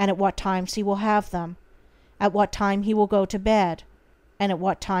 and at what times he will have them, at what time he will go to bed, and at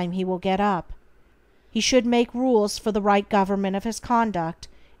what time he will get up. He should make rules for the right government of his conduct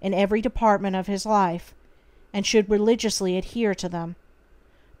in every department of his life, and should religiously adhere to them.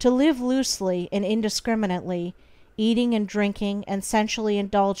 To live loosely and indiscriminately, eating and drinking and sensually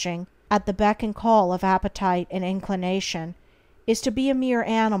indulging at the beck and call of appetite and inclination, is to be a mere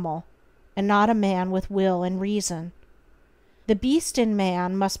animal, and not a man with will and reason. The beast in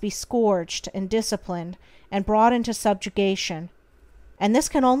man must be scourged and disciplined and brought into subjugation, and this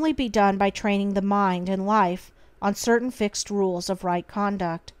can only be done by training the mind and life on certain fixed rules of right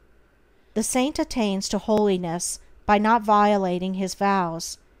conduct. The saint attains to holiness by not violating his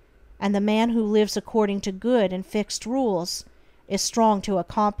vows, and the man who lives according to good and fixed rules is strong to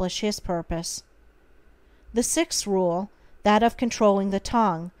accomplish his purpose. The sixth rule, that of controlling the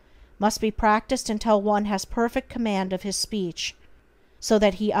tongue, must be practiced until one has perfect command of his speech, so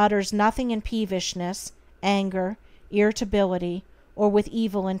that he utters nothing in peevishness, anger, irritability, or with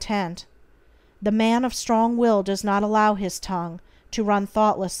evil intent. The man of strong will does not allow his tongue to run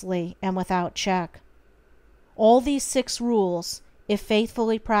thoughtlessly and without check. All these 6 rules, if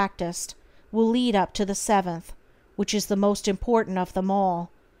faithfully practiced, will lead up to the 7th, which is the most important of them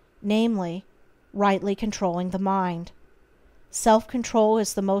all, namely, rightly controlling the mind. Self-control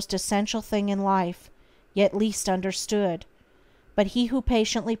is the most essential thing in life, yet least understood, but he who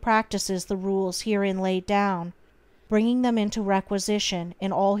patiently practices the rules herein laid down, bringing them into requisition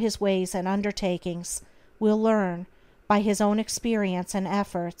in all his ways and undertakings, will learn, by his own experience and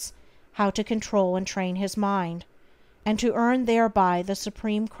efforts, how to control and train his mind, and to earn thereby the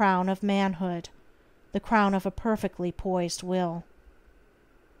supreme crown of manhood, the crown of a perfectly poised will.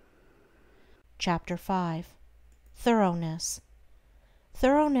 Chapter 5. Thoroughness.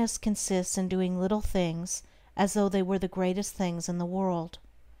 Thoroughness consists in doing little things as though they were the greatest things in the world.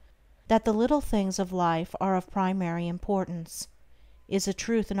 That the little things of life are of primary importance is a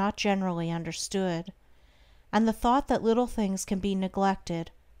truth not generally understood, and the thought that little things can be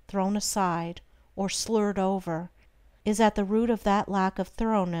neglected, thrown aside, or slurred over is at the root of that lack of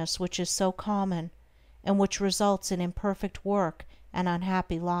thoroughness which is so common, and which results in imperfect work and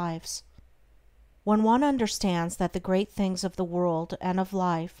unhappy lives. When one understands that the great things of the world and of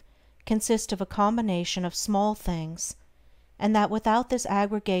life consist of a combination of small things, and that without this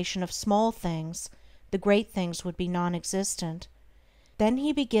aggregation of small things the great things would be non-existent, then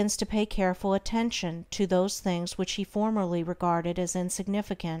he begins to pay careful attention to those things which he formerly regarded as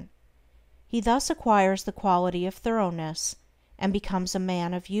insignificant. He thus acquires the quality of thoroughness, and becomes a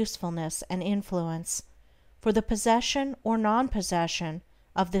man of usefulness and influence, for the possession or non-possession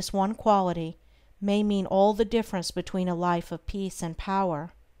of this one quality may mean all the difference between a life of peace and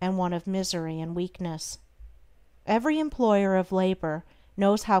power and one of misery and weakness. Every employer of labor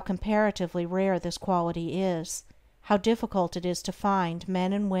knows how comparatively rare this quality is, how difficult it is to find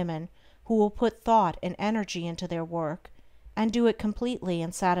men and women who will put thought and energy into their work, and do it completely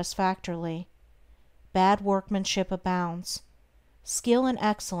and satisfactorily. Bad workmanship abounds. Skill and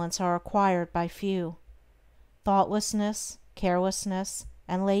excellence are acquired by few. Thoughtlessness, carelessness,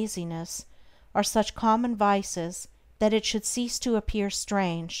 and laziness are such common vices that it should cease to appear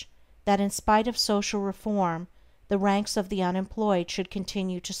strange that in spite of social reform the ranks of the unemployed should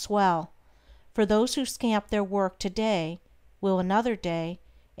continue to swell, for those who scamp their work today will another day,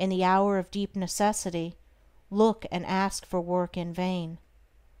 in the hour of deep necessity, look and ask for work in vain.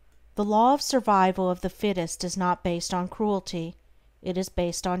 The law of survival of the fittest is not based on cruelty, it is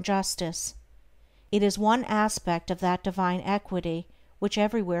based on justice. It is one aspect of that divine equity which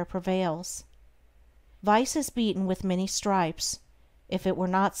everywhere prevails. Vice is beaten with many stripes. If it were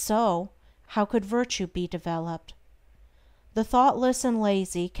not so, how could virtue be developed? The thoughtless and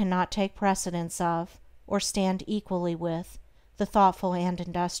lazy cannot take precedence of, or stand equally with, the thoughtful and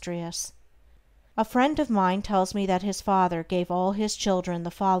industrious. A friend of mine tells me that his father gave all his children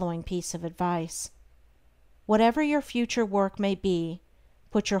the following piece of advice: "Whatever your future work may be,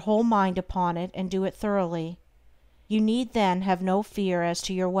 put your whole mind upon it and do it thoroughly. You need then have no fear as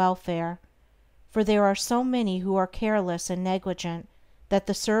to your welfare, for there are so many who are careless and negligent that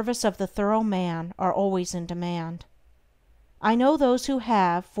the services of the thorough man are always in demand." I know those who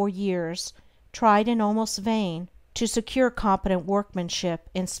have, for years, tried in almost vain to secure competent workmanship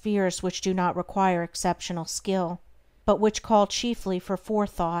in spheres which do not require exceptional skill, but which call chiefly for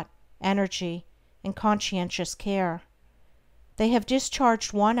forethought, energy, and conscientious care. They have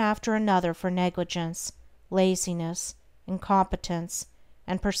discharged one after another for negligence, laziness, incompetence,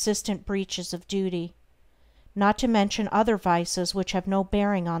 and persistent breaches of duty, not to mention other vices which have no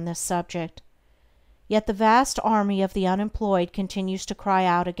bearing on this subject. Yet the vast army of the unemployed continues to cry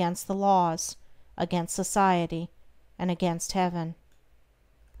out against the laws, against society, and against Heaven.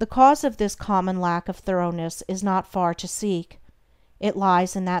 The cause of this common lack of thoroughness is not far to seek. It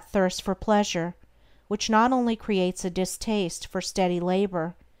lies in that thirst for pleasure which not only creates a distaste for steady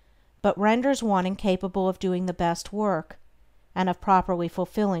labor, but renders one incapable of doing the best work, and of properly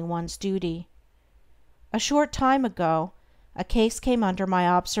fulfilling one's duty. A short time ago a case came under my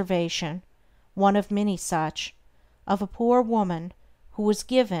observation, one of many such, of a poor woman who was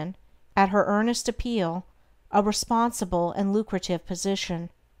given, at her earnest appeal, a responsible and lucrative position.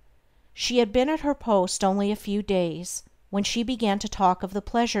 She had been at her post only a few days when she began to talk of the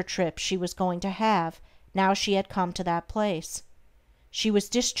pleasure trips she was going to have now she had come to that place. She was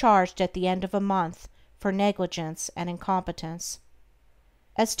discharged at the end of a month for negligence and incompetence.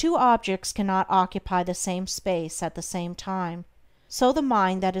 As two objects cannot occupy the same space at the same time, so the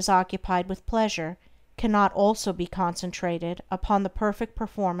mind that is occupied with pleasure cannot also be concentrated upon the perfect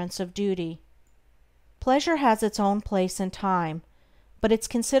performance of duty. Pleasure has its own place in time, but its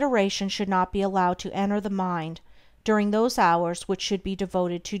consideration should not be allowed to enter the mind during those hours which should be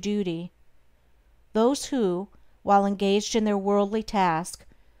devoted to duty. Those who, while engaged in their worldly task,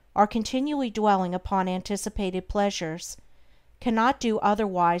 are continually dwelling upon anticipated pleasures, cannot do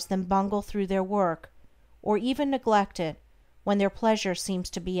otherwise than bungle through their work, or even neglect it when their pleasure seems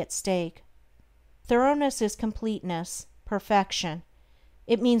to be at stake. Thoroughness is completeness, perfection.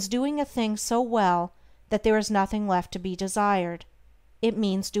 It means doing a thing so well that there is nothing left to be desired. It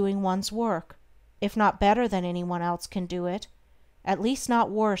means doing one's work, if not better than anyone else can do it, at least not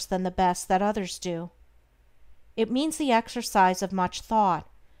worse than the best that others do. It means the exercise of much thought,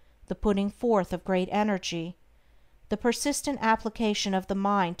 the putting forth of great energy, the persistent application of the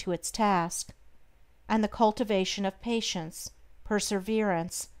mind to its task, and the cultivation of patience,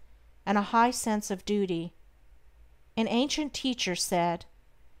 perseverance, and a high sense of duty. An ancient teacher said,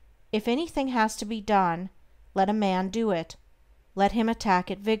 "If anything has to be done, let a man do it, let him attack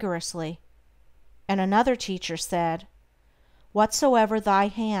it vigorously." And another teacher said, "Whatsoever thy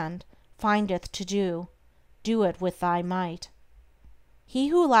hand findeth to do, do it with thy might." He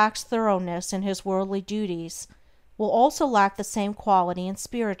who lacks thoroughness in his worldly duties will also lack the same quality in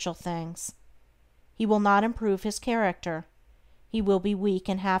spiritual things. He will not improve his character, he will be weak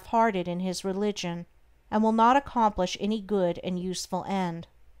and half-hearted in his religion, and will not accomplish any good and useful end.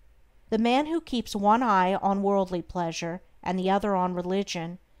 The man who keeps one eye on worldly pleasure and the other on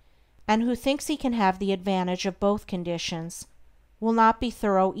religion, and who thinks he can have the advantage of both conditions, will not be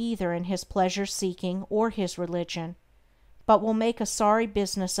thorough either in his pleasure-seeking or his religion, but will make a sorry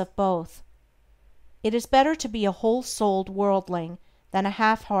business of both. It is better to be a whole-souled worldling than a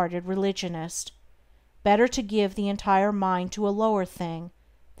half-hearted religionist, better to give the entire mind to a lower thing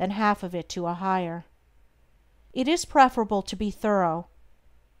than half of it to a higher. It is preferable to be thorough,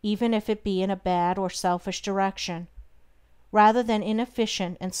 even if it be in a bad or selfish direction, rather than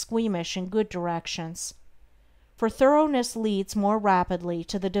inefficient and squeamish in good directions, for thoroughness leads more rapidly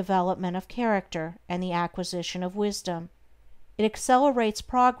to the development of character and the acquisition of wisdom. It accelerates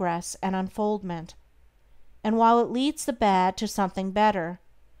progress and unfoldment, and while it leads the bad to something better,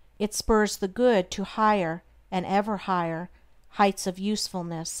 it spurs the good to higher and ever higher heights of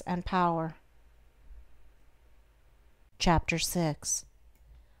usefulness and power. Chapter 6.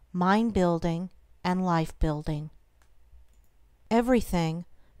 Mind Building and Life Building. Everything,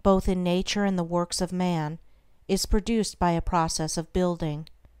 both in nature and the works of man, is produced by a process of building.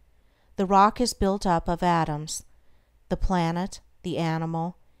 The rock is built up of atoms, the planet, the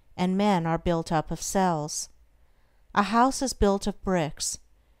animal, and men are built up of cells. A house is built of bricks,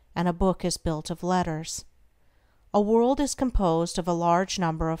 and a book is built of letters. A world is composed of a large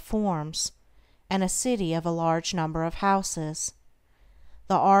number of forms, and a city of a large number of houses.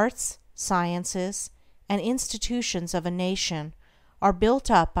 The arts, sciences, and institutions of a nation are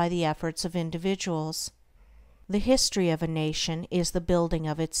built up by the efforts of individuals. The history of a nation is the building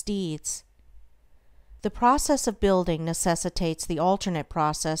of its deeds. The process of building necessitates the alternate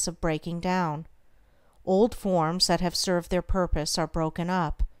process of breaking down. Old forms that have served their purpose are broken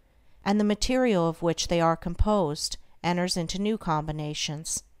up, and the material of which they are composed enters into new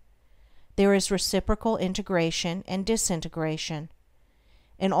combinations. There is reciprocal integration and disintegration.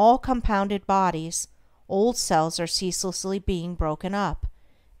 In all compounded bodies, old cells are ceaselessly being broken up,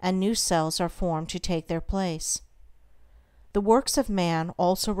 and new cells are formed to take their place. The works of man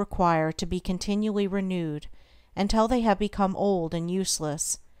also require to be continually renewed until they have become old and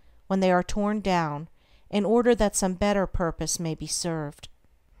useless, when they are torn down, in order that some better purpose may be served.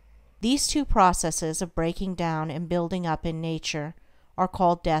 These two processes of breaking down and building up in nature are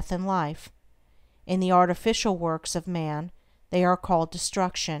called death and life. In the artificial works of man, they are called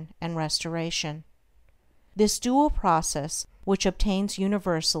destruction and restoration. This dual process, which obtains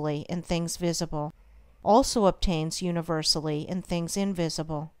universally in things visible, also obtains universally in things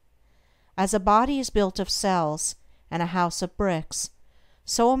invisible. As a body is built of cells and a house of bricks,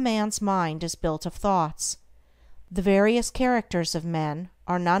 so a man's mind is built of thoughts. The various characters of men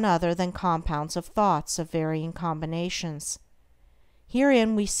are none other than compounds of thoughts of varying combinations.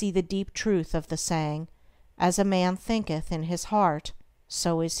 Herein we see the deep truth of the saying, "As a man thinketh in his heart,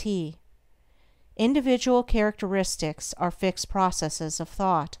 so is he." Individual characteristics are fixed processes of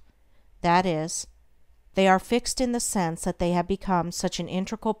thought, that is, they are fixed in the sense that they have become such an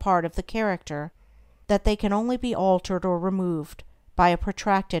integral part of the character that they can only be altered or removed by a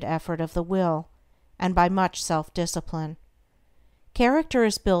protracted effort of the will, and by much self-discipline. Character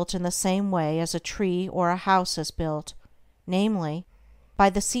is built in the same way as a tree or a house is built, namely, by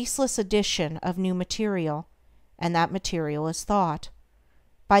the ceaseless addition of new material, and that material is thought.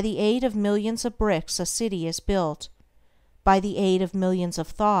 By the aid of millions of bricks a city is built. By the aid of millions of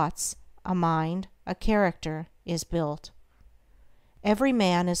thoughts, a mind, a character, is built. Every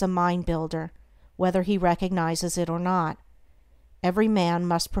man is a mind builder, whether he recognizes it or not. Every man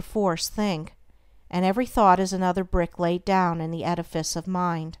must perforce think, and every thought is another brick laid down in the edifice of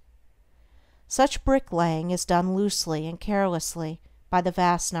mind. Such bricklaying is done loosely and carelessly by the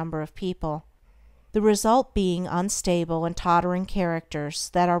vast number of people, the result being unstable and tottering characters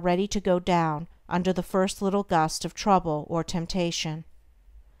that are ready to go down under the first little gust of trouble or temptation.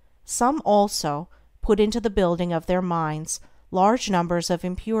 Some also put into the building of their minds large numbers of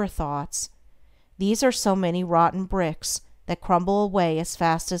impure thoughts. These are so many rotten bricks that crumble away as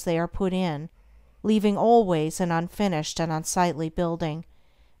fast as they are put in, leaving always an unfinished and unsightly building,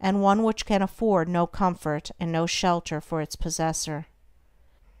 and one which can afford no comfort and no shelter for its possessor.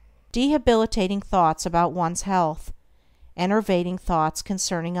 Debilitating thoughts about one's health, enervating thoughts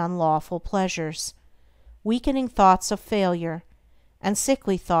concerning unlawful pleasures, weakening thoughts of failure, and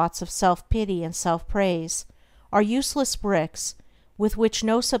sickly thoughts of self-pity and self-praise are useless bricks with which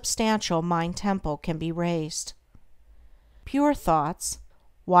no substantial mind temple can be raised. Pure thoughts,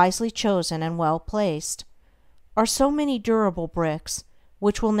 wisely chosen and well placed, are so many durable bricks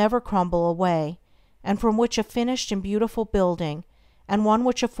which will never crumble away, and from which a finished and beautiful building, and one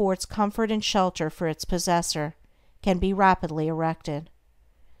which affords comfort and shelter for its possessor, can be rapidly erected.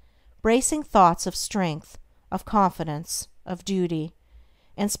 Bracing thoughts of strength, of confidence, of duty,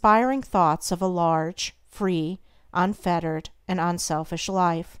 inspiring thoughts of a large, free, unfettered, and unselfish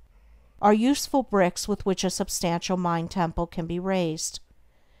life, are useful bricks with which a substantial mind temple can be raised,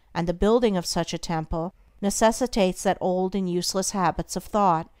 and the building of such a temple necessitates that old and useless habits of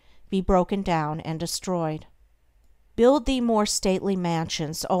thought be broken down and destroyed. Build thee more stately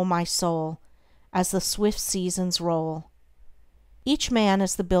mansions, O my soul, as the swift seasons roll. Each man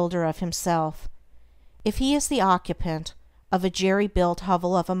is the builder of himself. If he is the occupant of a jerry-built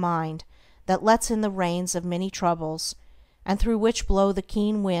hovel of a mind that lets in the rains of many troubles, and through which blow the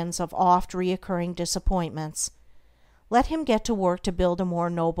keen winds of oft reoccurring disappointments, let him get to work to build a more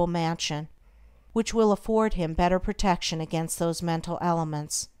noble mansion, which will afford him better protection against those mental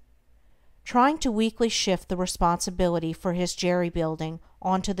elements. Trying to weakly shift the responsibility for his jerry-building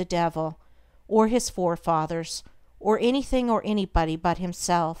onto the devil, or his forefathers, or anything or anybody but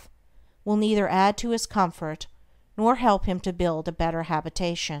himself, will neither add to his comfort nor help him to build a better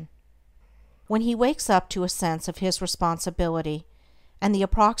habitation. When he wakes up to a sense of his responsibility and the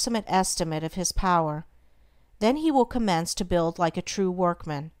approximate estimate of his power, then he will commence to build like a true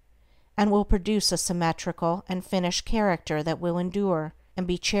workman, and will produce a symmetrical and finished character that will endure and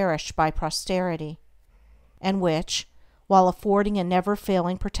be cherished by posterity, and which, while affording a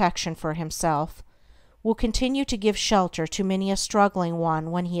never-failing protection for himself, will continue to give shelter to many a struggling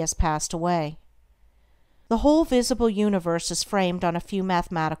one when he has passed away. The whole visible universe is framed on a few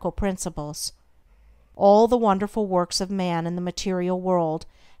mathematical principles. All the wonderful works of man in the material world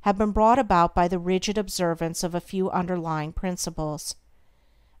have been brought about by the rigid observance of a few underlying principles,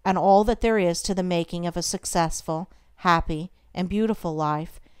 and all that there is to the making of a successful, happy, and beautiful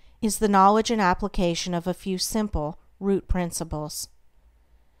life is the knowledge and application of a few simple root principles.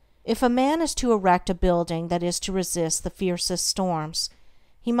 If a man is to erect a building that is to resist the fiercest storms,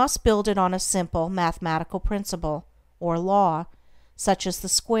 he must build it on a simple mathematical principle, or law, such as the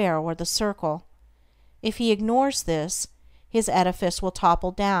square or the circle. If he ignores this, his edifice will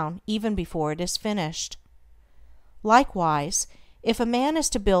topple down even before it is finished. Likewise, if a man is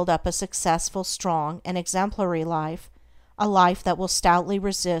to build up a successful, strong, and exemplary life, a life that will stoutly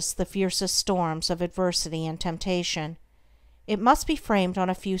resist the fiercest storms of adversity and temptation, it must be framed on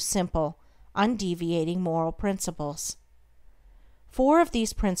a few simple, undeviating moral principles. 4 of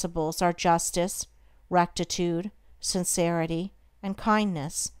these principles are justice, rectitude, sincerity, and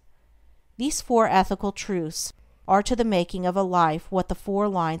kindness. These 4 ethical truths are to the making of a life what the 4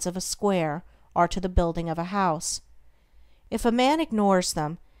 lines of a square are to the building of a house. If a man ignores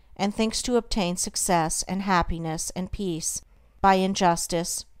them, and thinks to obtain success and happiness and peace by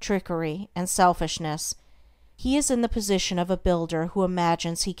injustice, trickery, and selfishness, he is in the position of a builder who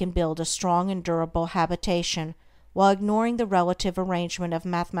imagines he can build a strong and durable habitation while ignoring the relative arrangement of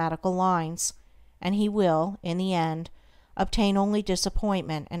mathematical lines, and he will, in the end, obtain only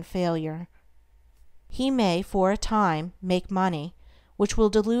disappointment and failure. He may, for a time, make money, which will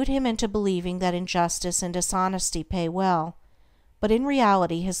delude him into believing that injustice and dishonesty pay well, but in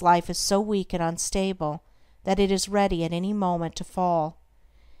reality his life is so weak and unstable that it is ready at any moment to fall,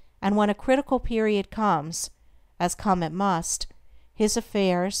 and when a critical period comes, as come it must, his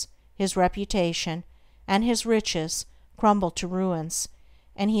affairs, his reputation, and his riches crumble to ruins,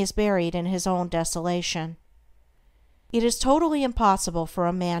 and he is buried in his own desolation. It is totally impossible for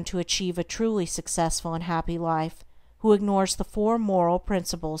a man to achieve a truly successful and happy life who ignores the 4 moral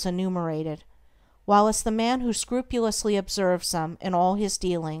principles enumerated, whilst the man who scrupulously observes them in all his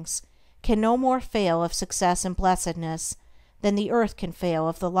dealings can no more fail of success and blessedness than the earth can fail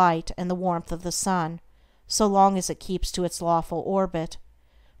of the light and the warmth of the sun, so long as it keeps to its lawful orbit,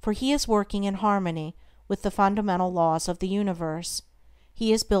 for he is working in harmony with the fundamental laws of the universe.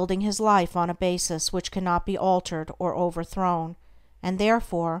 He is building his life on a basis which cannot be altered or overthrown, and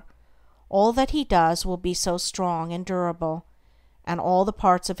therefore all that he does will be so strong and durable, and all the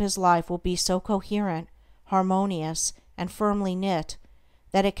parts of his life will be so coherent, harmonious, and firmly knit,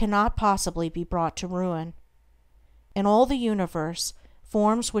 that it cannot possibly be brought to ruin. In all the universe,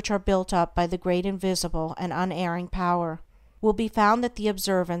 forms which are built up by the great invisible and unerring power, will be found that the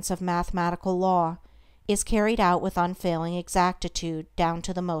observance of mathematical law is carried out with unfailing exactitude down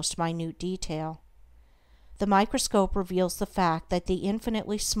to the most minute detail. The microscope reveals the fact that the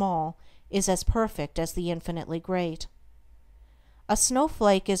infinitely small is as perfect as the infinitely great. A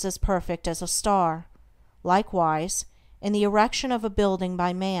snowflake is as perfect as a star. Likewise, in the erection of a building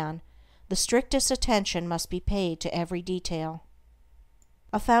by man, the strictest attention must be paid to every detail.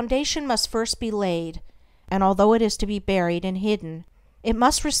 A foundation must first be laid, and although it is to be buried and hidden, it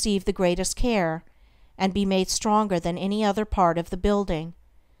must receive the greatest care, and be made stronger than any other part of the building.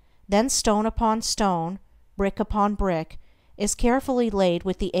 Then stone upon stone, brick upon brick, is carefully laid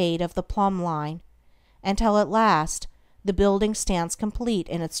with the aid of the plumb line, until at last the building stands complete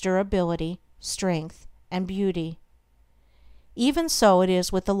in its durability, strength, and beauty. Even so it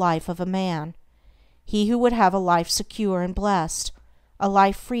is with the life of a man. He who would have a life secure and blessed, a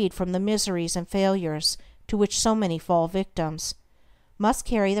life freed from the miseries and failures to which so many fall victims, must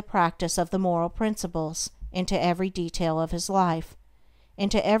carry the practice of the moral principles into every detail of his life,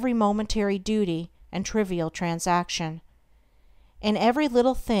 into every momentary duty and trivial transaction. In every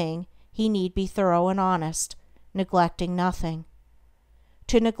little thing he need be thorough and honest, neglecting nothing.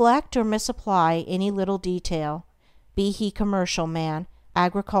 To neglect or misapply any little detail, be he commercial man,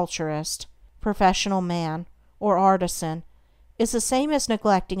 agriculturist, professional man, or artisan, is the same as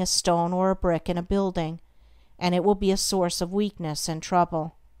neglecting a stone or a brick in a building, and it will be a source of weakness and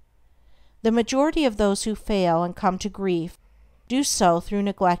trouble. The majority of those who fail and come to grief do so through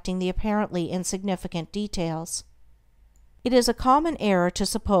neglecting the apparently insignificant details. It is a common error to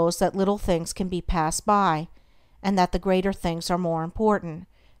suppose that little things can be passed by, and that the greater things are more important,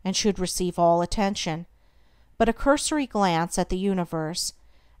 and should receive all attention, but a cursory glance at the universe,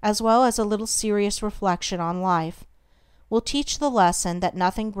 as well as a little serious reflection on life, will teach the lesson that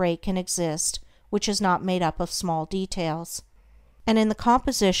nothing great can exist which is not made up of small details, and in the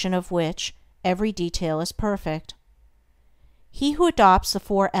composition of which every detail is perfect. He who adopts the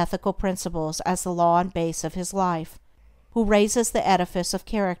four ethical principles as the law and base of his life, who raises the edifice of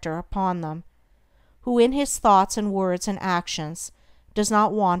character upon them, who in his thoughts and words and actions does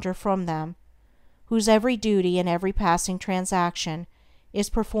not wander from them, whose every duty and every passing transaction is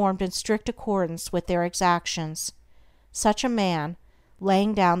performed in strict accordance with their exactions, such a man,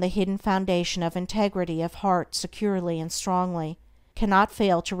 laying down the hidden foundation of integrity of heart securely and strongly, cannot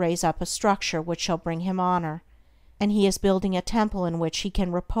fail to raise up a structure which shall bring him honor, and he is building a temple in which he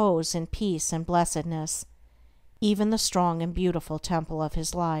can repose in peace and blessedness, even the strong and beautiful temple of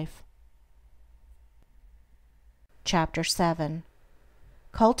his life. Chapter 7.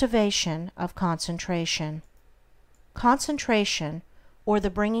 Cultivation of Concentration. Concentration, or the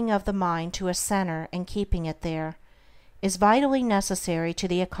bringing of the mind to a center and keeping it there, is vitally necessary to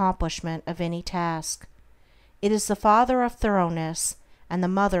the accomplishment of any task. It is the father of thoroughness and the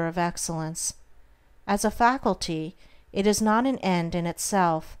mother of excellence. As a faculty, it is not an end in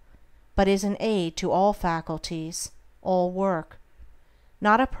itself, but is an aid to all faculties, all work.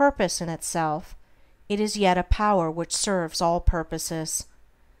 Not a purpose in itself, it is yet a power which serves all purposes.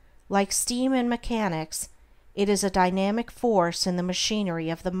 Like steam in mechanics, it is a dynamic force in the machinery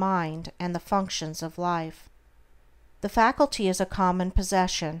of the mind and the functions of life. The faculty is a common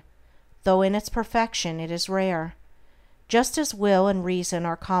possession, though in its perfection it is rare. Just as will and reason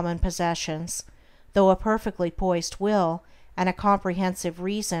are common possessions, though a perfectly poised will and a comprehensive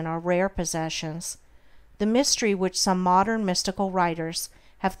reason are rare possessions, the mystery which some modern mystical writers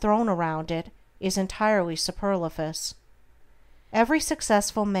have thrown around it is entirely superfluous. Every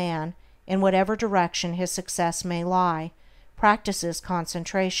successful man, in whatever direction his success may lie, practices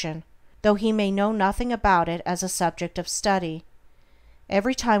concentration, though he may know nothing about it as a subject of study.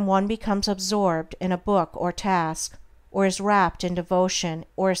 Every time one becomes absorbed in a book or task, or is rapt in devotion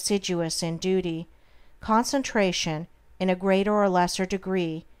or assiduous in duty, concentration, in a greater or lesser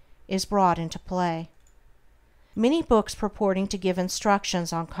degree, is brought into play. Many books purporting to give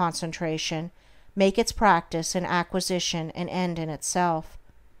instructions on concentration make its practice and acquisition an end in itself.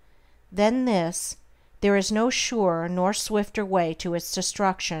 Then there is no surer nor swifter way to its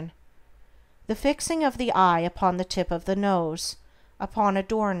destruction. The fixing of the eye upon the tip of the nose, upon a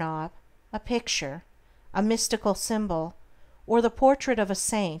doorknob, a picture, a mystical symbol, or the portrait of a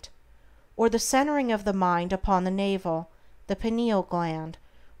saint, or the centering of the mind upon the navel, the pineal gland,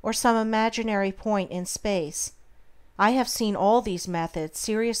 or some imaginary point in space, I have seen all these methods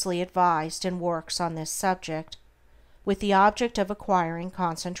seriously advised in works on this subject, with the object of acquiring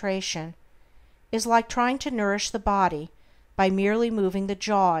concentration, is like trying to nourish the body by merely moving the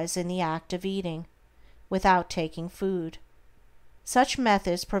jaws in the act of eating, without taking food. Such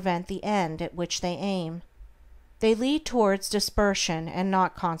methods prevent the end at which they aim. They lead towards dispersion and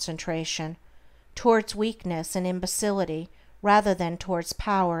not concentration, towards weakness and imbecility rather than towards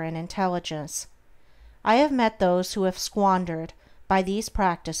power and intelligence. I have met those who have squandered, by these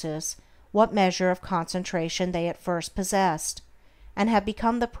practices, what measure of concentration they at first possessed, and have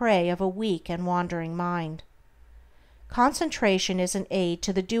become the prey of a weak and wandering mind. Concentration is an aid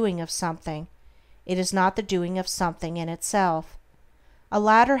to the doing of something, it is not the doing of something in itself. A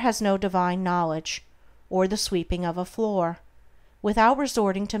ladder has no divine knowledge, or the sweeping of a floor, without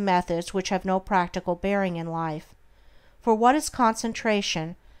resorting to methods which have no practical bearing in life, for what is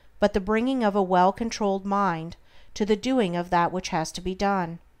concentration but the bringing of a well-controlled mind to the doing of that which has to be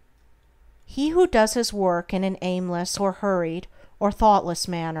done? He who does his work in an aimless or hurried or thoughtless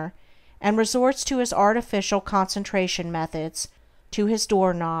manner, and resorts to his artificial concentration methods, to his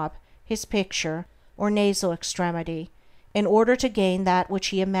doorknob, his picture, or nasal extremity, in order to gain that which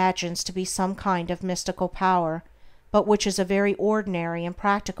he imagines to be some kind of mystical power, but which is a very ordinary and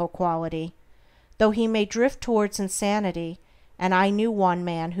practical quality, though he may drift towards insanity, and I knew one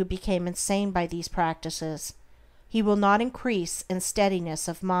man who became insane by these practices, he will not increase in steadiness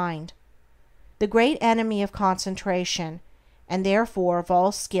of mind. The great enemy of concentration, and therefore of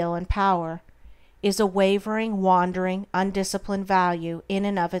all skill and power, is a wavering, wandering, undisciplined value in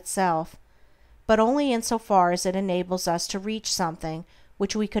and of itself, but only in so far as it enables us to reach something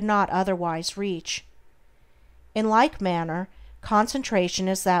which we could not otherwise reach. In like manner, concentration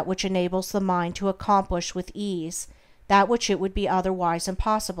is that which enables the mind to accomplish with ease that which it would be otherwise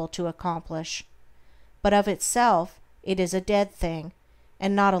impossible to accomplish, but of itself it is a dead thing,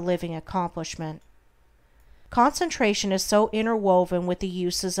 and not a living accomplishment. Concentration is so interwoven with the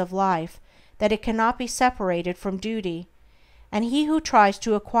uses of life that it cannot be separated from duty, and he who tries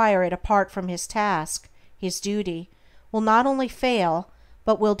to acquire it apart from his task, his duty, will not only fail,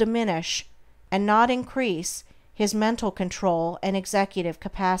 but will diminish, and not increase, his mental control and executive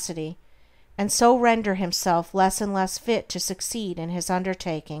capacity, and so render himself less and less fit to succeed in his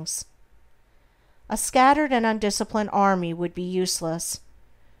undertakings. A scattered and undisciplined army would be useless.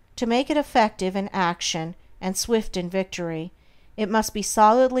 To make it effective in action and swift in victory, it must be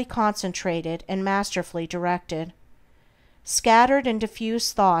solidly concentrated and masterfully directed. Scattered and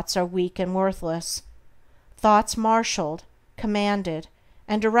diffuse thoughts are weak and worthless. Thoughts marshaled, commanded,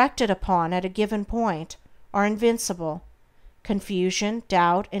 and directed upon at a given point are invincible. Confusion,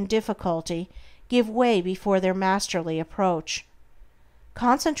 doubt, and difficulty give way before their masterly approach.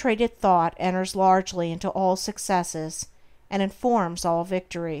 Concentrated thought enters largely into all successes and informs all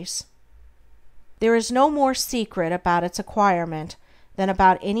victories. There is no more secret about its acquirement than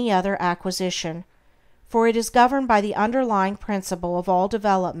about any other acquisition, for it is governed by the underlying principle of all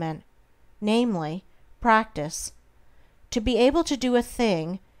development, namely, practice. To be able to do a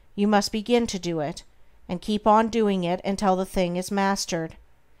thing, you must begin to do it, and keep on doing it until the thing is mastered.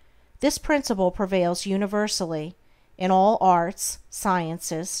 This principle prevails universally, in all arts,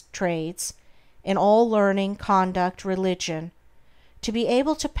 sciences, trades, in all learning, conduct, religion. To be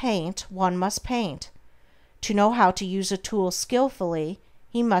able to paint, one must paint. To know how to use a tool skillfully,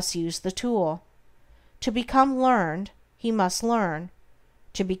 he must use the tool. To become learned, he must learn.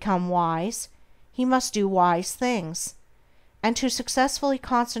 To become wise, he must do wise things. And to successfully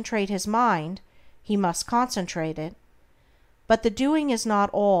concentrate his mind, he must concentrate it. But the doing is not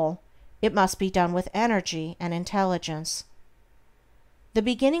all, it must be done with energy and intelligence. The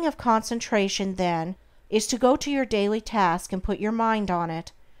beginning of concentration, then, is to go to your daily task and put your mind on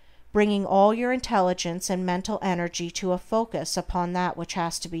it, bringing all your intelligence and mental energy to a focus upon that which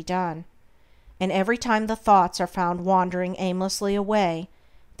has to be done. And every time the thoughts are found wandering aimlessly away,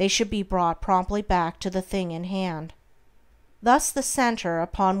 they should be brought promptly back to the thing in hand. Thus the center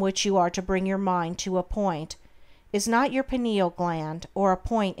upon which you are to bring your mind to a point is not your pineal gland or a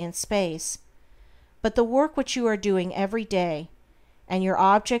point in space, but the work which you are doing every day, and your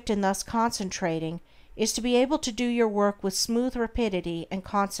object in thus concentrating is to be able to do your work with smooth rapidity and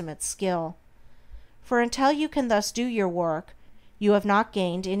consummate skill. For until you can thus do your work, you have not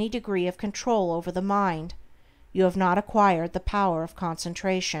gained any degree of control over the mind, you have not acquired the power of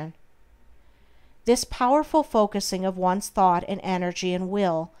concentration. This powerful focusing of one's thought and energy and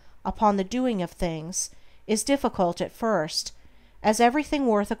will upon the doing of things is difficult at first, as everything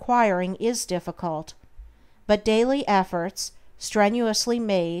worth acquiring is difficult, but daily efforts, strenuously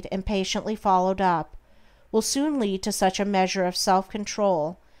made and patiently followed up, will soon lead to such a measure of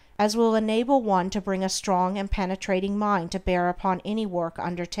self-control as will enable one to bring a strong and penetrating mind to bear upon any work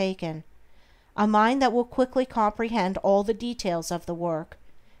undertaken, a mind that will quickly comprehend all the details of the work,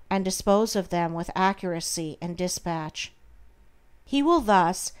 and dispose of them with accuracy and dispatch. He will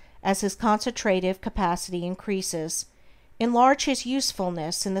thus, as his concentrative capacity increases, enlarge his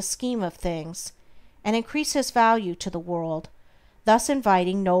usefulness in the scheme of things, and increase his value to the world, thus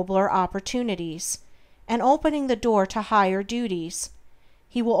inviting nobler opportunities, and opening the door to higher duties.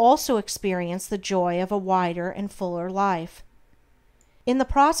 He will also experience the joy of a wider and fuller life. In the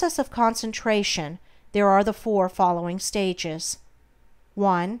process of concentration there are the four following stages: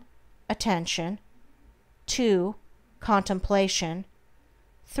 1. Attention. 2. Contemplation.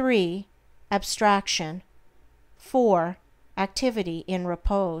 3. Abstraction. 4. Activity in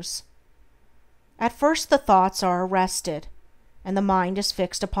repose. At first the thoughts are arrested, and the mind is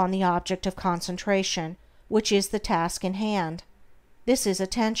fixed upon the object of concentration, which is the task in hand. This is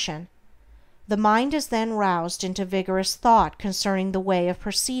attention. The mind is then roused into vigorous thought concerning the way of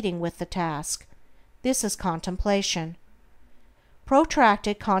proceeding with the task. This is contemplation.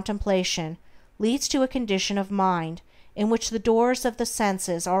 Protracted contemplation leads to a condition of mind in which the doors of the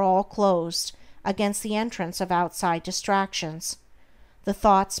senses are all closed against the entrance of outside distractions, the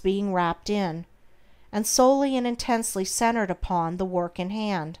thoughts being wrapped in, and solely and intensely centered upon the work in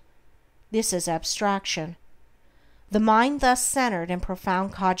hand. This is abstraction. The mind thus centered in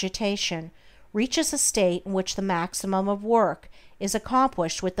profound cogitation reaches a state in which the maximum of work is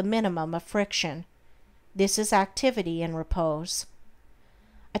accomplished with the minimum of friction. This is activity in repose.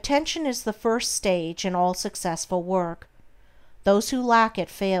 Attention is the first stage in all successful work. Those who lack it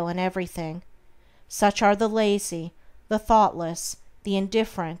fail in everything. Such are the lazy, the thoughtless, the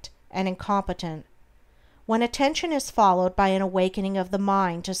indifferent, and incompetent. When attention is followed by an awakening of the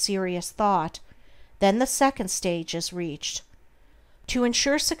mind to serious thought, then the second stage is reached. To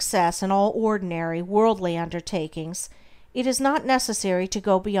ensure success in all ordinary, worldly undertakings, it is not necessary to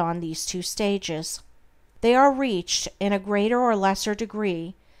go beyond these two stages. They are reached, in a greater or lesser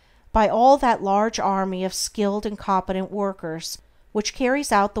degree, by all that large army of skilled and competent workers which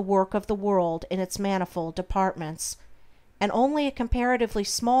carries out the work of the world in its manifold departments, and only a comparatively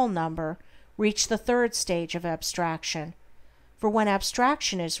small number reach the third stage of abstraction, for when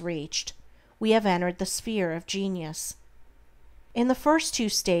abstraction is reached, we have entered the sphere of genius. In the first two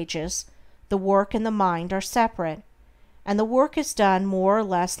stages, the work and the mind are separate, and the work is done more or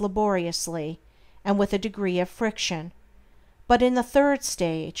less laboriously and with a degree of friction, but in the third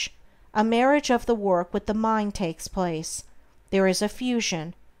stage, a marriage of the work with the mind takes place, there is a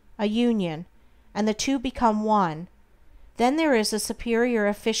fusion, a union, and the two become one. Then there is a superior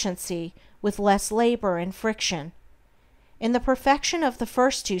efficiency with less labor and friction. In the perfection of the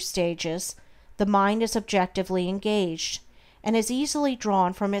first two stages, the mind is objectively engaged, and is easily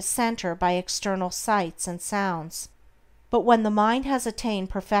drawn from its center by external sights and sounds. But when the mind has attained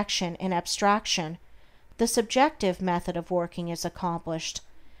perfection in abstraction, the subjective method of working is accomplished,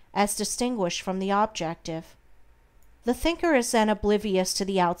 as distinguished from the objective. The thinker is then oblivious to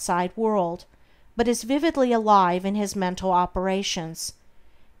the outside world, but is vividly alive in his mental operations.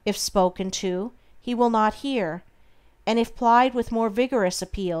 If spoken to, he will not hear, and if plied with more vigorous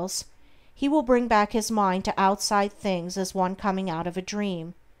appeals, he will bring back his mind to outside things as one coming out of a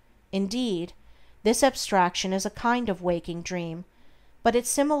dream. Indeed, this abstraction is a kind of waking dream, but its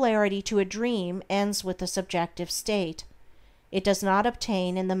similarity to a dream ends with the subjective state. It does not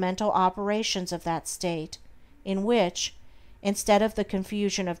obtain in the mental operations of that state, in which, instead of the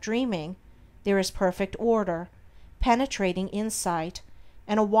confusion of dreaming, there is perfect order, penetrating insight,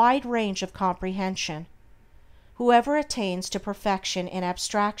 and a wide range of comprehension. Whoever attains to perfection in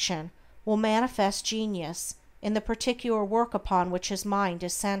abstraction will manifest genius in the particular work upon which his mind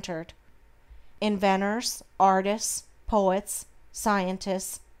is centered. Inventors, artists, poets,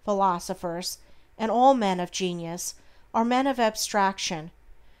 scientists, philosophers, and all men of genius are men of abstraction.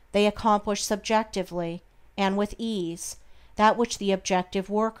 They accomplish subjectively, and with ease, that which the objective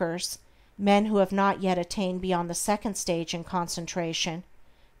workers, men who have not yet attained beyond the second stage in concentration,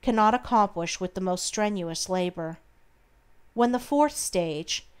 cannot accomplish with the most strenuous labor. When the fourth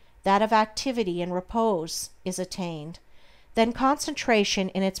stage, that of activity and repose, is attained, then concentration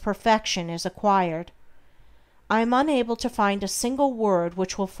in its perfection is acquired. I am unable to find a single word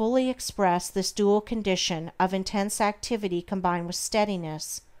which will fully express this dual condition of intense activity combined with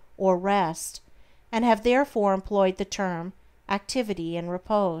steadiness, or rest, and have therefore employed the term activity and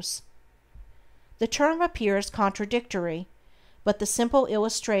repose. The term appears contradictory, but the simple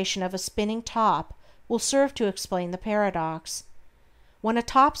illustration of a spinning top will serve to explain the paradox. When a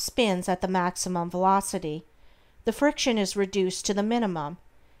top spins at the maximum velocity, the friction is reduced to the minimum,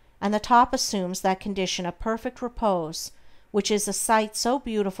 and the top assumes that condition of perfect repose which is a sight so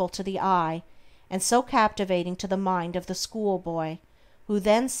beautiful to the eye and so captivating to the mind of the schoolboy, who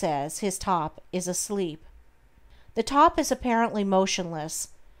then says his top is asleep. The top is apparently motionless,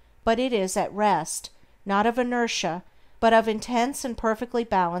 but it is at rest, not of inertia, but of intense and perfectly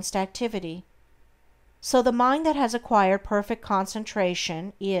balanced activity. So the mind that has acquired perfect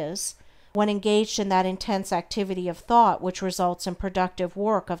concentration is, when engaged in that intense activity of thought which results in productive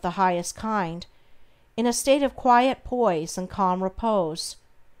work of the highest kind, in a state of quiet poise and calm repose.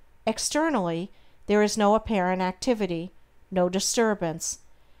 Externally, there is no apparent activity, no disturbance,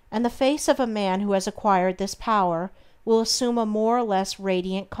 and the face of a man who has acquired this power will assume a more or less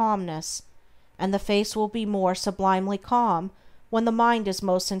radiant calmness, and the face will be more sublimely calm when the mind is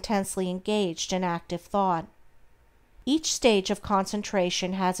most intensely engaged in active thought. Each stage of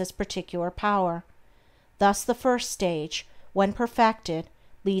concentration has its particular power. Thus the first stage, when perfected,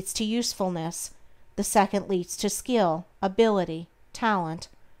 leads to usefulness, the second leads to skill, ability, talent,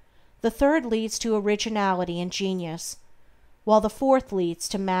 the third leads to originality and genius, while the fourth leads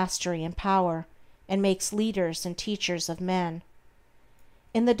to mastery and power, and makes leaders and teachers of men.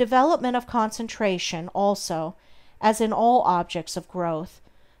 In the development of concentration, also, as in all objects of growth,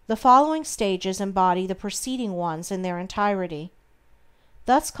 the following stages embody the preceding ones in their entirety.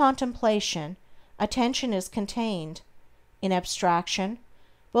 Thus contemplation, attention is contained. In abstraction,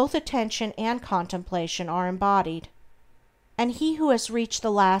 both attention and contemplation are embodied. And he who has reached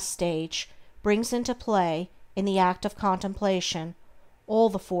the last stage brings into play, in the act of contemplation, all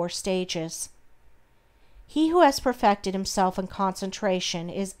the four stages. He who has perfected himself in concentration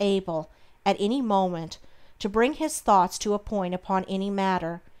is able, at any moment, to bring his thoughts to a point upon any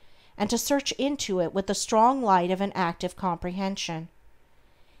matter, and to search into it with the strong light of an active comprehension.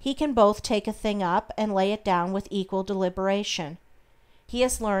 He can both take a thing up and lay it down with equal deliberation. He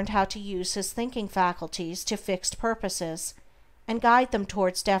has learned how to use his thinking faculties to fixed purposes, and guide them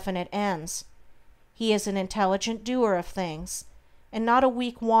towards definite ends. He is an intelligent doer of things, and not a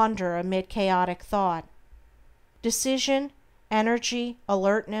weak wanderer amid chaotic thought. Decision, energy,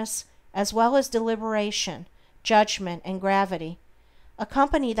 alertness, as well as deliberation, judgment, and gravity,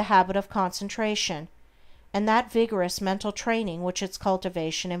 accompany the habit of concentration, and that vigorous mental training which its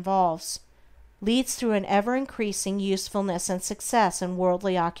cultivation involves, leads through an ever-increasing usefulness and success in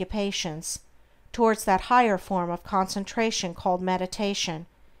worldly occupations, towards that higher form of concentration called meditation,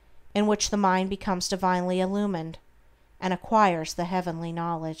 in which the mind becomes divinely illumined, and acquires the heavenly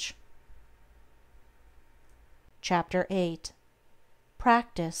knowledge. Chapter 8.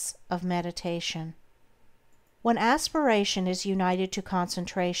 Practice of Meditation. When aspiration is united to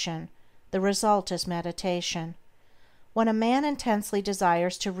concentration, the result is meditation. When a man intensely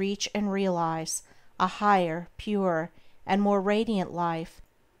desires to reach and realize a higher, purer, and more radiant life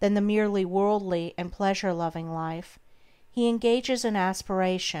than the merely worldly and pleasure-loving life, he engages in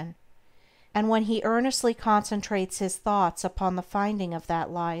aspiration, and when he earnestly concentrates his thoughts upon the finding of that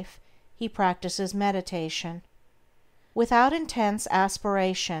life, he practices meditation. Without intense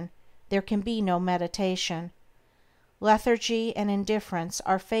aspiration there can be no meditation. Lethargy and indifference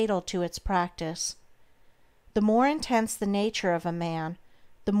are fatal to its practice. The more intense the nature of a man,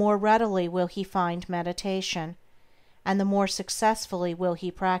 the more readily will he find meditation, and the more successfully will he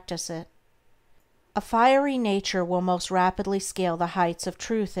practice it. A fiery nature will most rapidly scale the heights of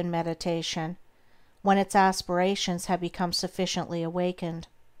truth in meditation, when its aspirations have become sufficiently awakened.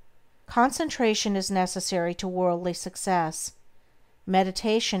 Concentration is necessary to worldly success.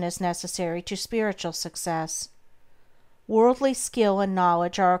 Meditation is necessary to spiritual success. Worldly skill and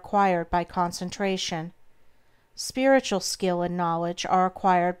knowledge are acquired by concentration. Spiritual skill and knowledge are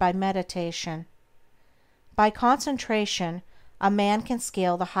acquired by meditation. By concentration a man can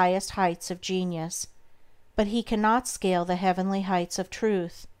scale the highest heights of genius, but he cannot scale the heavenly heights of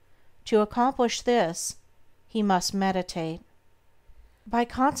truth. To accomplish this, he must meditate. By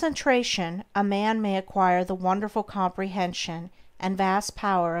concentration a man may acquire the wonderful comprehension and vast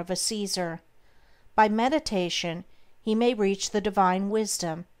power of a Caesar. By meditation he may reach the divine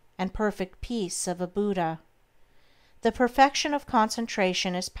wisdom and perfect peace of a Buddha. The perfection of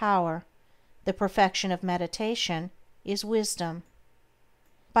concentration is power. The perfection of meditation is wisdom.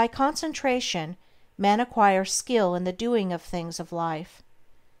 By concentration men acquire skill in the doing of things of life,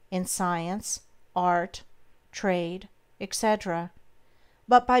 in science, art, trade, etc.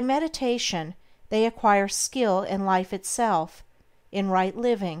 But by meditation they acquire skill in life itself, in right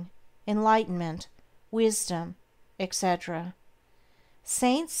living, enlightenment, wisdom, etc.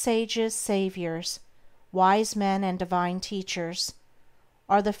 Saints, sages, saviors, wise men, and divine teachers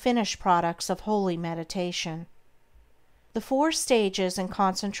are the finished products of holy meditation. The 4 stages in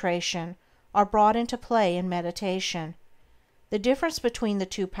concentration are brought into play in meditation, the difference between the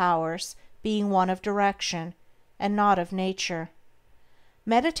 2 powers being one of direction and not of nature.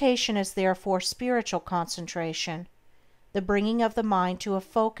 Meditation is therefore spiritual concentration, the bringing of the mind to a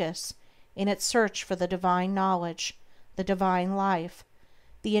focus in its search for the divine knowledge, the divine life,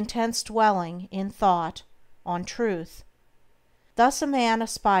 the intense dwelling, in thought, on truth. Thus a man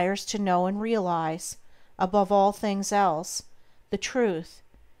aspires to know and realize, above all things else, the truth.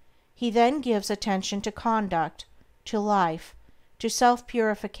 He then gives attention to conduct, to life, to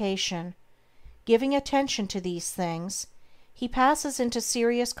self-purification. Giving attention to these things, he passes into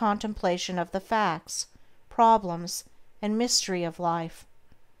serious contemplation of the facts, problems, and mystery of life.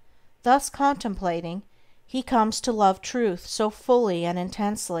 Thus contemplating, he comes to love truth so fully and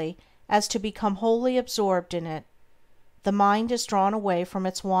intensely as to become wholly absorbed in it. The mind is drawn away from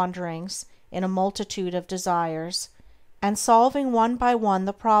its wanderings in a multitude of desires, and solving one by one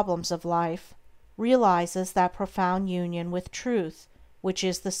the problems of life, realizes that profound union with truth which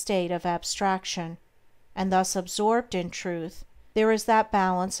is the state of abstraction, and thus absorbed in truth there is that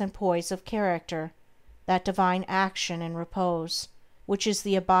balance and poise of character, that divine action and repose, which is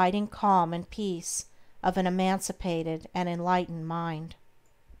the abiding calm and peace of an emancipated and enlightened mind.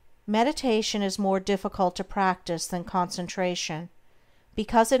 Meditation is more difficult to practice than concentration,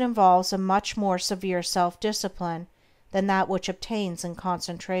 because it involves a much more severe self-discipline than that which obtains in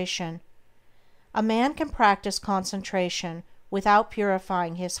concentration. A man can practice concentration without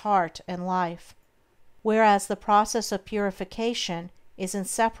purifying his heart and life, whereas the process of purification is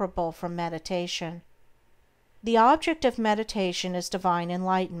inseparable from meditation. The object of meditation is divine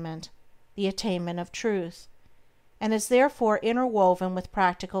enlightenment, the attainment of truth, and is therefore interwoven with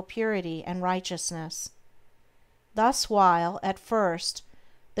practical purity and righteousness. Thus while, at first,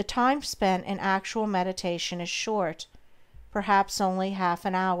 the time spent in actual meditation is short, perhaps only half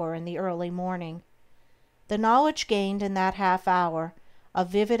an hour in the early morning, the knowledge gained in that half hour of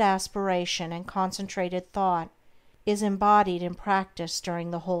vivid aspiration and concentrated thought is embodied in practice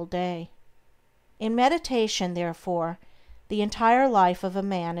during the whole day. In meditation, therefore, the entire life of a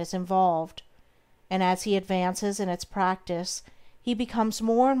man is involved, and as he advances in its practice he becomes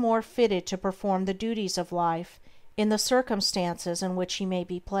more and more fitted to perform the duties of life in the circumstances in which he may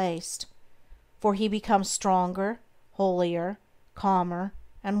be placed, for he becomes stronger, holier, calmer,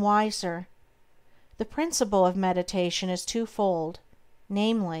 and wiser. The principle of meditation is twofold,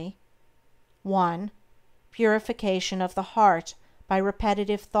 namely, 1. Purification of the heart by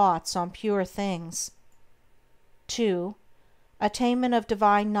repetitive thoughts on pure things. 2. Attainment of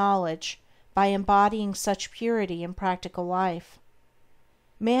divine knowledge by embodying such purity in practical life.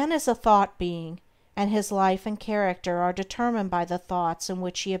 Man is a thought being, and his life and character are determined by the thoughts in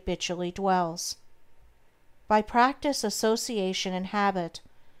which he habitually dwells. By practice, association, and habit,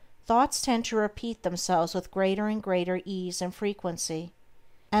 thoughts tend to repeat themselves with greater and greater ease and frequency,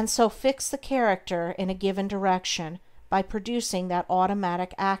 and so fix the character in a given direction by producing that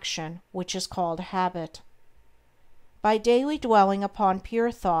automatic action which is called habit. By daily dwelling upon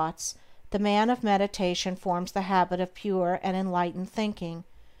pure thoughts, the man of meditation forms the habit of pure and enlightened thinking,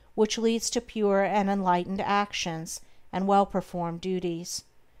 which leads to pure and enlightened actions and well-performed duties.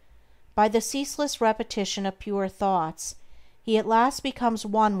 By the ceaseless repetition of pure thoughts, he at last becomes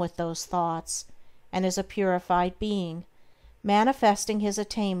one with those thoughts, and is a purified being, manifesting his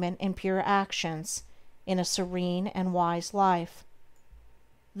attainment in pure actions, in a serene and wise life.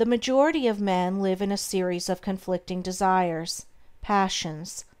 The majority of men live in a series of conflicting desires,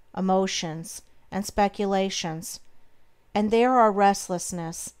 passions, emotions, and speculations, and there are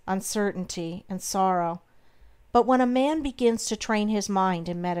restlessness, uncertainty, and sorrow. But when a man begins to train his mind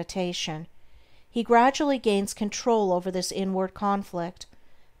in meditation, he gradually gains control over this inward conflict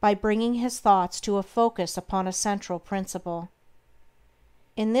by bringing his thoughts to a focus upon a central principle.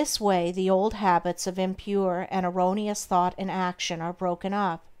 In this way the old habits of impure and erroneous thought and action are broken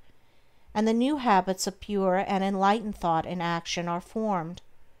up, and the new habits of pure and enlightened thought and action are formed.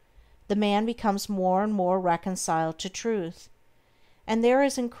 The man becomes more and more reconciled to truth, and there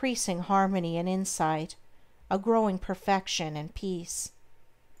is increasing harmony and insight, a growing perfection and peace.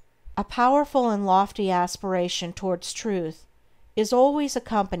 A powerful and lofty aspiration towards truth is always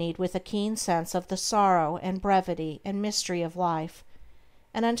accompanied with a keen sense of the sorrow and brevity and mystery of life,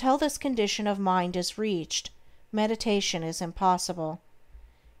 and until this condition of mind is reached, meditation is impossible.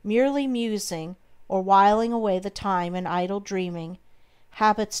 Merely musing, or whiling away the time in idle dreaming,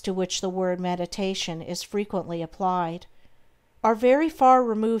 habits to which the word meditation is frequently applied, are very far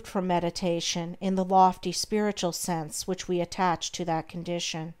removed from meditation in the lofty spiritual sense which we attach to that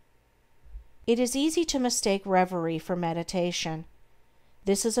condition. It is easy to mistake reverie for meditation.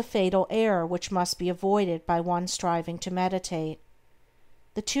 This is a fatal error which must be avoided by one striving to meditate.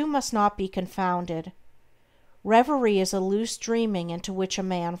 The two must not be confounded. Reverie is a loose dreaming into which a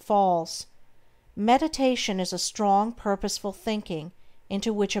man falls. Meditation is a strong, purposeful thinking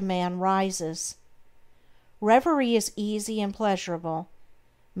into which a man rises. Reverie is easy and pleasurable.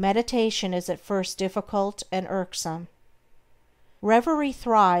 Meditation is at first difficult and irksome. Reverie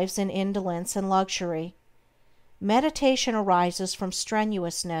thrives in indolence and luxury. Meditation arises from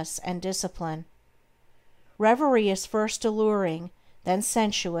strenuousness and discipline. Reverie is first alluring, then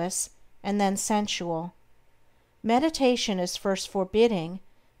sensuous, and then sensual. Meditation is first forbidding,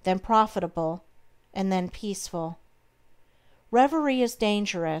 then profitable, and then peaceful. Reverie is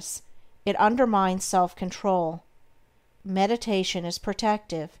dangerous. It undermines self-control. Meditation is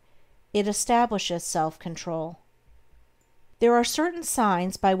protective. It establishes self-control. There are certain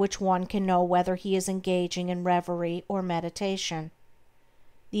signs by which one can know whether he is engaging in reverie or meditation.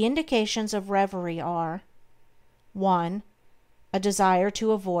 The indications of reverie are: 1. A desire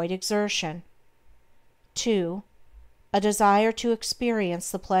to avoid exertion. 2. A desire to experience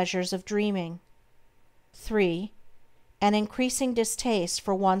the pleasures of dreaming. 3. An increasing distaste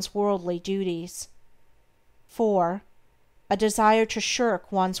for one's worldly duties. 4. A desire to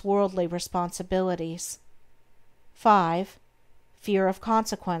shirk one's worldly responsibilities. 5. Fear of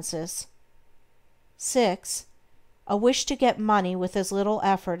consequences. 6. A wish to get money with as little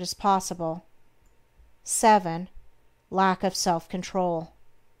effort as possible. 7. Lack of self-control.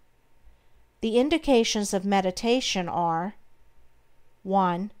 The indications of meditation are: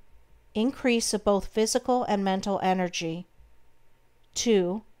 1. Increase of both physical and mental energy.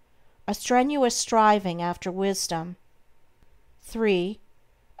 2. A strenuous striving after wisdom. 3.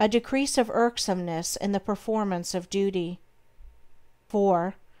 A decrease of irksomeness in the performance of duty.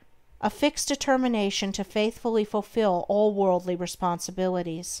 4. A fixed determination to faithfully fulfill all worldly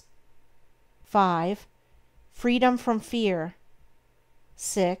responsibilities. 5. Freedom from fear.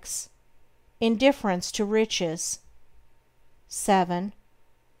 6. Indifference to riches. 7.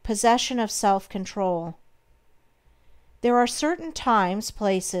 Possession of self-control. There are certain times,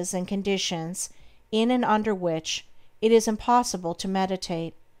 places, and conditions in and under which it is impossible to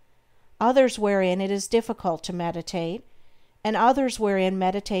meditate, others wherein it is difficult to meditate, and others wherein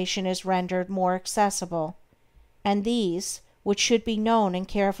meditation is rendered more accessible, and these, which should be known and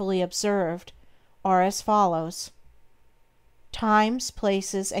carefully observed, are as follows: times,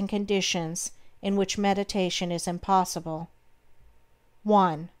 places, and conditions in which meditation is impossible.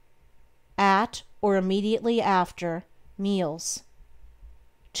 1. At or immediately after meals.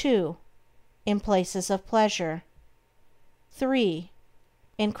 2. In places of pleasure. 3.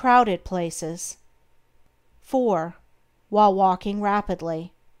 In crowded places. 4. While walking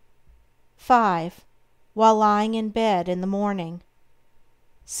rapidly. 5. While lying in bed in the morning.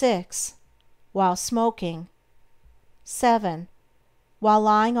 6. While smoking. 7. While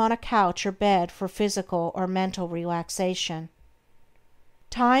lying on a couch or bed for physical or mental relaxation.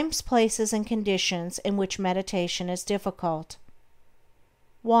 Times, places, and conditions in which meditation is difficult.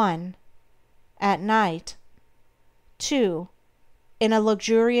 1. At night. 2. In a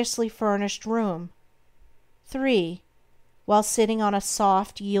luxuriously furnished room. 3. While sitting on a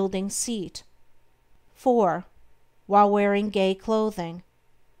soft, yielding seat. 4. While wearing gay clothing.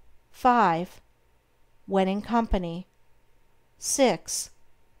 5. When in company. 6.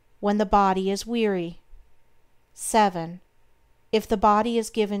 When the body is weary. 7. If the body is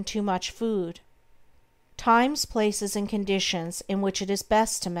given too much food. Times, places, and conditions in which it is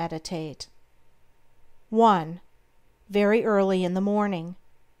best to meditate. 1. Very early in the morning.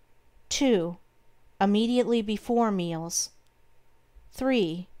 2. Immediately before meals.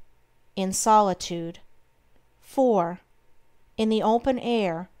 3. In solitude. 4. In the open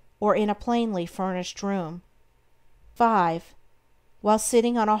air or in a plainly furnished room. 5. While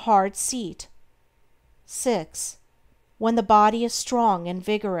sitting on a hard seat. 6. When the body is strong and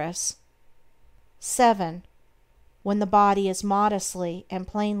vigorous. 7. When the body is modestly and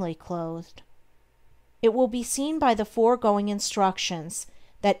plainly clothed. It will be seen by the foregoing instructions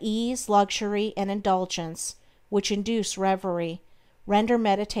that ease, luxury, and indulgence, which induce reverie, render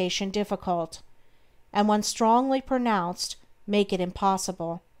meditation difficult, and when strongly pronounced, make it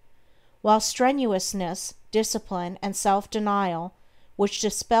impossible, while strenuousness, discipline, and self-denial, which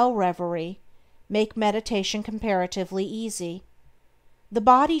dispel reverie, make meditation comparatively easy. The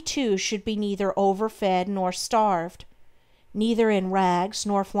body, too, should be neither overfed nor starved, neither in rags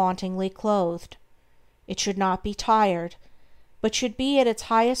nor flauntingly clothed. It should not be tired, but should be at its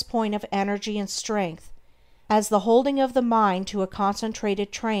highest point of energy and strength, as the holding of the mind to a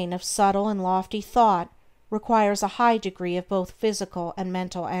concentrated train of subtle and lofty thought requires a high degree of both physical and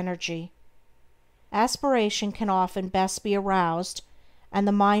mental energy. Aspiration can often best be aroused and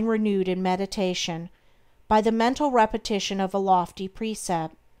the mind renewed in meditation by the mental repetition of a lofty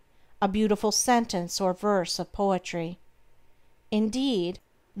precept, a beautiful sentence or verse of poetry. Indeed,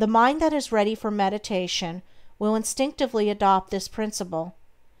 the mind that is ready for meditation will instinctively adopt this principle.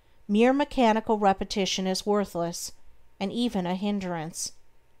 Mere mechanical repetition is worthless, and even a hindrance.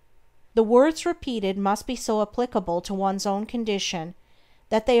 The words repeated must be so applicable to one's own condition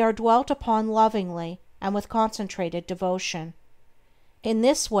that they are dwelt upon lovingly and with concentrated devotion. In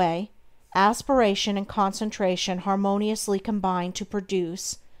this way, aspiration and concentration harmoniously combine to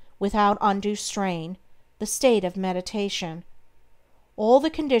produce, without undue strain, the state of meditation. All the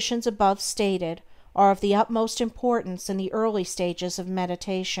conditions above stated are of the utmost importance in the early stages of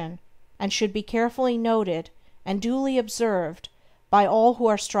meditation, and should be carefully noted and duly observed by all who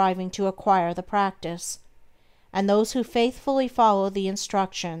are striving to acquire the practice, and those who faithfully follow the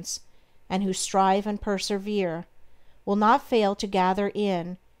instructions, and who strive and persevere, will not fail to gather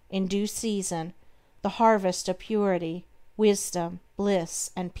in due season, the harvest of purity, wisdom,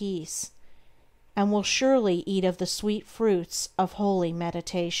 bliss, and peace, and will surely eat of the sweet fruits of holy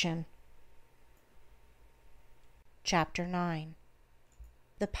meditation. Chapter 9.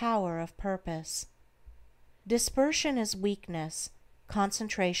 The Power of Purpose. Dispersion is weakness,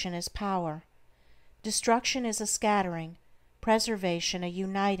 concentration is power. Destruction is a scattering, preservation a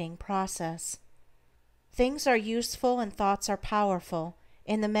uniting process. Things are useful and thoughts are powerful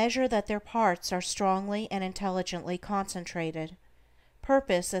in the measure that their parts are strongly and intelligently concentrated.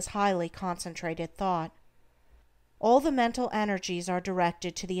 Purpose is highly concentrated thought. All the mental energies are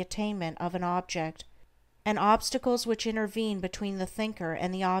directed to the attainment of an object, and obstacles which intervene between the thinker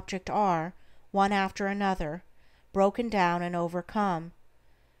and the object are, one after another, broken down and overcome.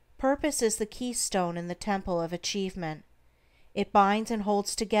 Purpose is the keystone in the temple of achievement. It binds and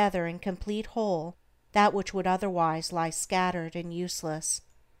holds together in complete whole that which would otherwise lie scattered and useless.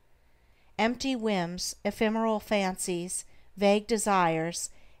 Empty whims, ephemeral fancies, vague desires,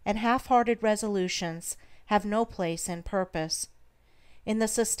 and half-hearted resolutions have no place in purpose. In the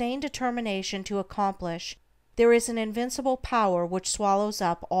sustained determination to accomplish, there is an invincible power which swallows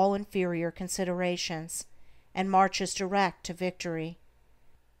up all inferior considerations, and marches direct to victory.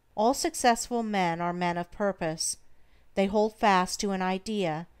 All successful men are men of purpose. They hold fast to an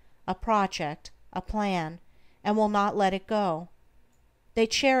idea, a project, a plan, and will not let it go. They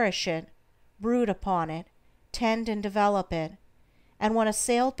cherish it, brood upon it, tend and develop it, and when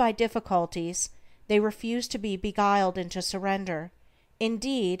assailed by difficulties, they refuse to be beguiled into surrender.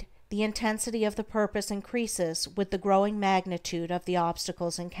 Indeed, the intensity of the purpose increases with the growing magnitude of the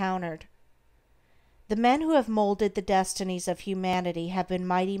obstacles encountered. The men who have molded the destinies of humanity have been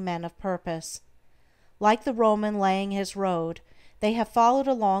mighty men of purpose. Like the Roman laying his road, they have followed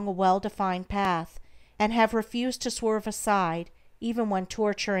along a well-defined path, and have refused to swerve aside even when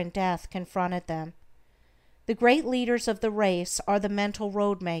torture and death confronted them. The great leaders of the race are the mental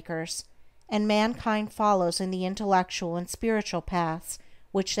road makers, and mankind follows in the intellectual and spiritual paths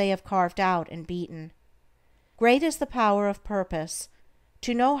which they have carved out and beaten. Great is the power of purpose.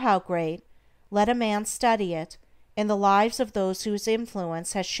 To know how great, let a man study it in the lives of those whose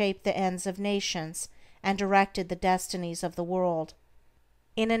influence has shaped the ends of nations and directed the destinies of the world.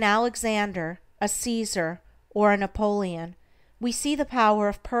 In an Alexander, a Caesar, or a Napoleon, we see the power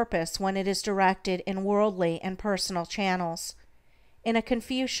of purpose when it is directed in worldly and personal channels. In a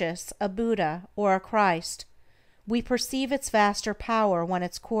Confucius, a Buddha, or a Christ, we perceive its vaster power when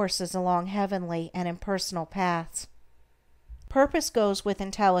its course is along heavenly and impersonal paths. Purpose goes with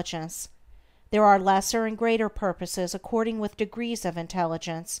intelligence. There are lesser and greater purposes according with degrees of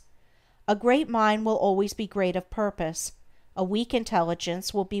intelligence. A great mind will always be great of purpose. A weak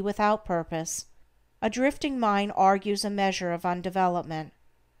intelligence will be without purpose. A drifting mind argues a measure of undevelopment.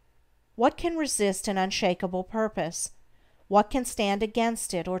 What can resist an unshakable purpose? What can stand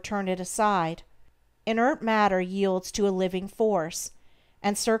against it or turn it aside? Inert matter yields to a living force,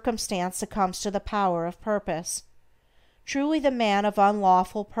 and circumstance succumbs to the power of purpose. Truly the man of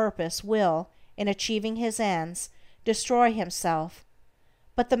unlawful purpose will, in achieving his ends, destroy himself,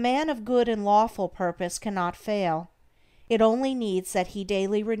 but the man of good and lawful purpose cannot fail. It only needs that he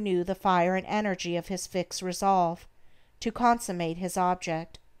daily renew the fire and energy of his fixed resolve, to consummate his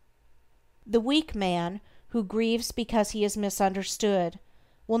object. The weak man, who grieves because he is misunderstood,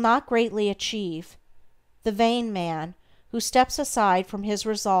 will not greatly achieve. The vain man, who steps aside from his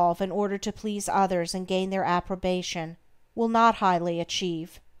resolve in order to please others and gain their approbation, will not highly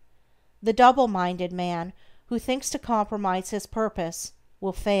achieve. The double-minded man, who thinks to compromise his purpose,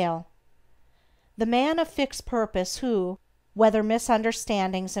 will fail. The man of fixed purpose who, whether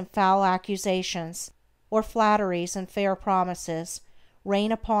misunderstandings and foul accusations, or flatteries and fair promises,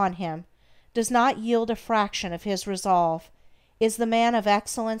 rain upon him, does not yield a fraction of his resolve, is the man of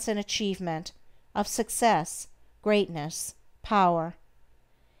excellence and achievement, of success, greatness, power.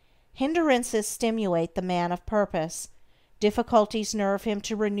 Hindrances stimulate the man of purpose. Difficulties nerve him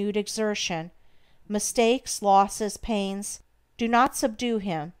to renewed exertion. Mistakes, losses, pains do not subdue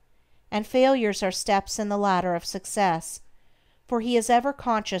him, and failures are steps in the ladder of success, for he is ever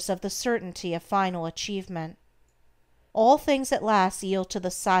conscious of the certainty of final achievement. All things at last yield to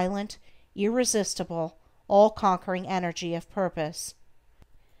the silent, irresistible, all-conquering energy of purpose.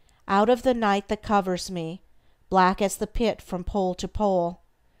 Out of the night that covers me, black as the pit from pole to pole,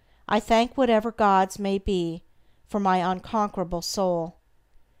 I thank whatever gods may be for my unconquerable soul.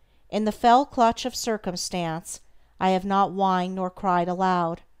 In the fell clutch of circumstance, I have not whined nor cried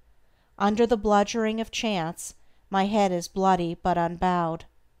aloud. Under the bludgeoning of chance, my head is bloody but unbowed.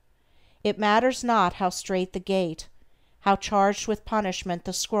 It matters not how strait the gate, how charged with punishment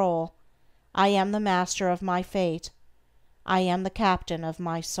the scroll, I am the master of my fate. I am the captain of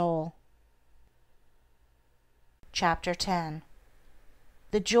my soul. Chapter 10.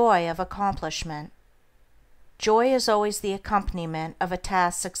 The Joy of Accomplishment. Joy is always the accompaniment of a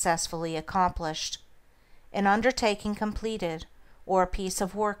task successfully accomplished. An undertaking completed, or a piece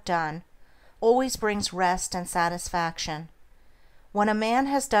of work done, always brings rest and satisfaction. When a man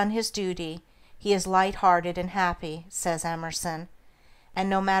has done his duty, he is light-hearted and happy, says Emerson, and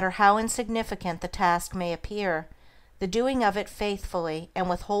no matter how insignificant the task may appear, the doing of it faithfully and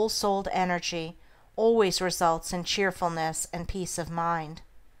with whole-souled energy always results in cheerfulness and peace of mind.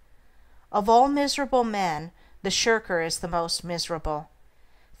 Of all miserable men, the shirker is the most miserable,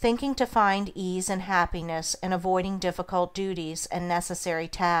 thinking to find ease and happiness in avoiding difficult duties and necessary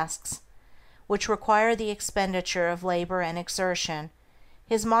tasks, which require the expenditure of labor and exertion.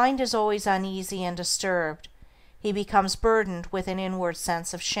 His mind is always uneasy and disturbed. He becomes burdened with an inward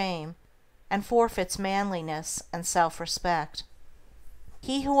sense of shame, and forfeits manliness and self-respect.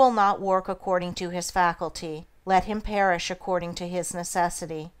 He who will not work according to his faculty, let him perish according to his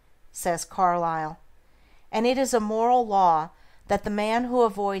necessity, says Carlyle. And it is a moral law that the man who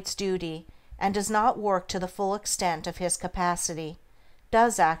avoids duty and does not work to the full extent of his capacity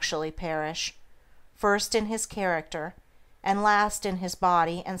does actually perish, first in his character, and last in his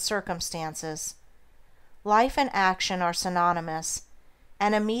body and circumstances. Life and action are synonymous,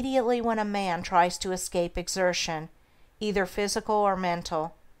 and immediately when a man tries to escape exertion, either physical or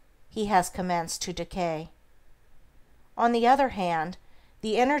mental, he has commenced to decay. On the other hand,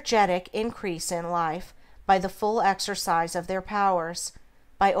 the energetic increase in life by the full exercise of their powers,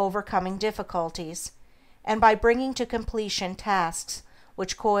 by overcoming difficulties, and by bringing to completion tasks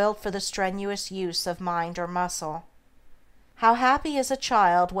which called for the strenuous use of mind or muscle. How happy is a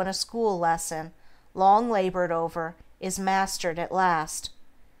child when a school lesson, long labored over, is mastered at last!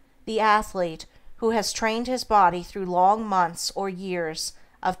 The athlete, who has trained his body through long months or years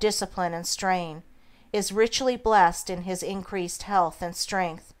of discipline and strain, is richly blessed in his increased health and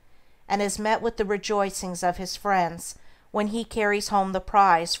strength, and is met with the rejoicings of his friends when he carries home the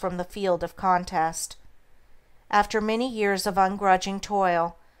prize from the field of contest. After many years of ungrudging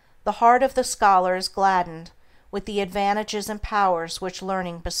toil, the heart of the scholar is gladdened with the advantages and powers which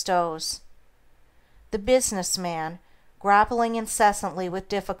learning bestows. The business man, grappling incessantly with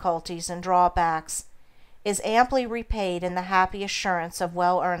difficulties and drawbacks, is amply repaid in the happy assurance of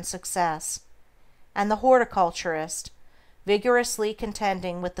well-earned success, and the horticulturist, vigorously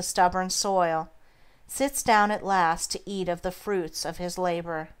contending with the stubborn soil, sits down at last to eat of the fruits of his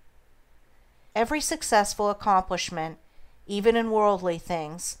labor. Every successful accomplishment, even in worldly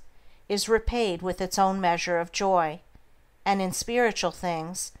things, is repaid with its own measure of joy, and in spiritual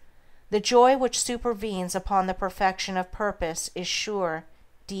things, the joy which supervenes upon the perfection of purpose is sure,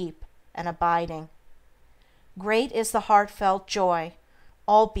 deep, and abiding. Great is the heartfelt joy,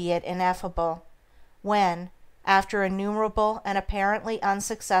 albeit ineffable, when, after innumerable and apparently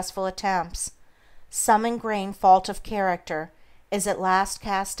unsuccessful attempts, some ingrained fault of character is at last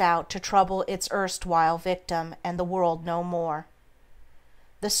cast out to trouble its erstwhile victim and the world no more.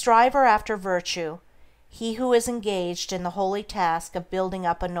 The striver after virtue, he who is engaged in the holy task of building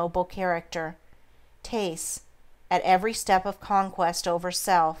up a noble character, tastes, at every step of conquest over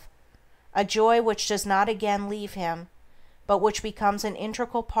self, a joy which does not again leave him, but which becomes an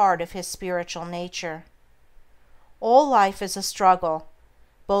integral part of his spiritual nature. All life is a struggle.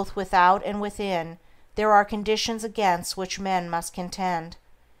 Both without and within there are conditions against which men must contend.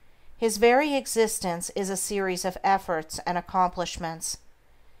 His very existence is a series of efforts and accomplishments,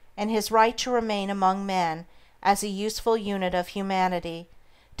 and his right to remain among men as a useful unit of humanity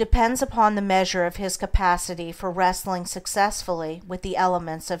depends upon the measure of his capacity for wrestling successfully with the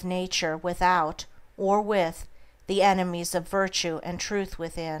elements of nature without, or with, the enemies of virtue and truth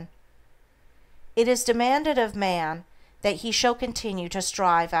within. It is demanded of man that he shall continue to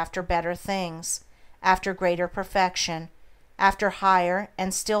strive after better things, after greater perfection, after higher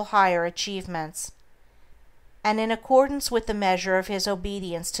and still higher achievements, and in accordance with the measure of his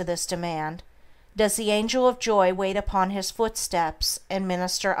obedience to this demand, does the angel of joy wait upon his footsteps and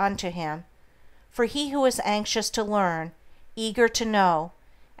minister unto him, for he who is anxious to learn, eager to know,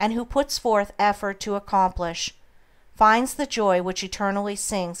 and who puts forth effort to accomplish, finds the joy which eternally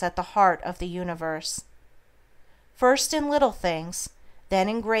sings at the heart of the universe. First in little things, then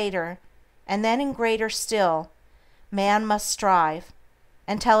in greater, and then in greater still, man must strive,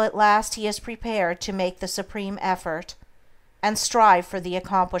 until at last he is prepared to make the supreme effort, and strive for the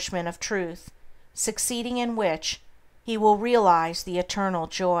accomplishment of truth, succeeding in which he will realize the eternal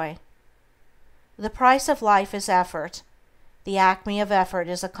joy. The price of life is effort. The acme of effort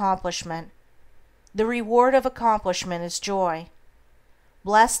is accomplishment. The reward of accomplishment is joy.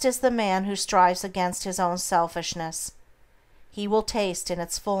 Blessed is the man who strives against his own selfishness. He will taste in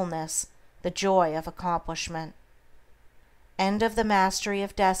its fullness the joy of accomplishment. End of The Mastery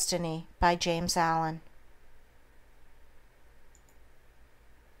of Destiny by James Allen.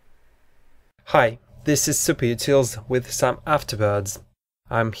 Hi, this is SuperUtils with some afterbirds.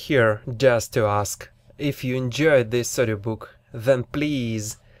 I'm here just to ask, if you enjoyed this audiobook, then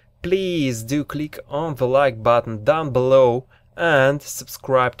please do click on the like button down below and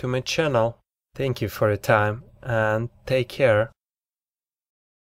subscribe to my channel. Thank you for your time and take care.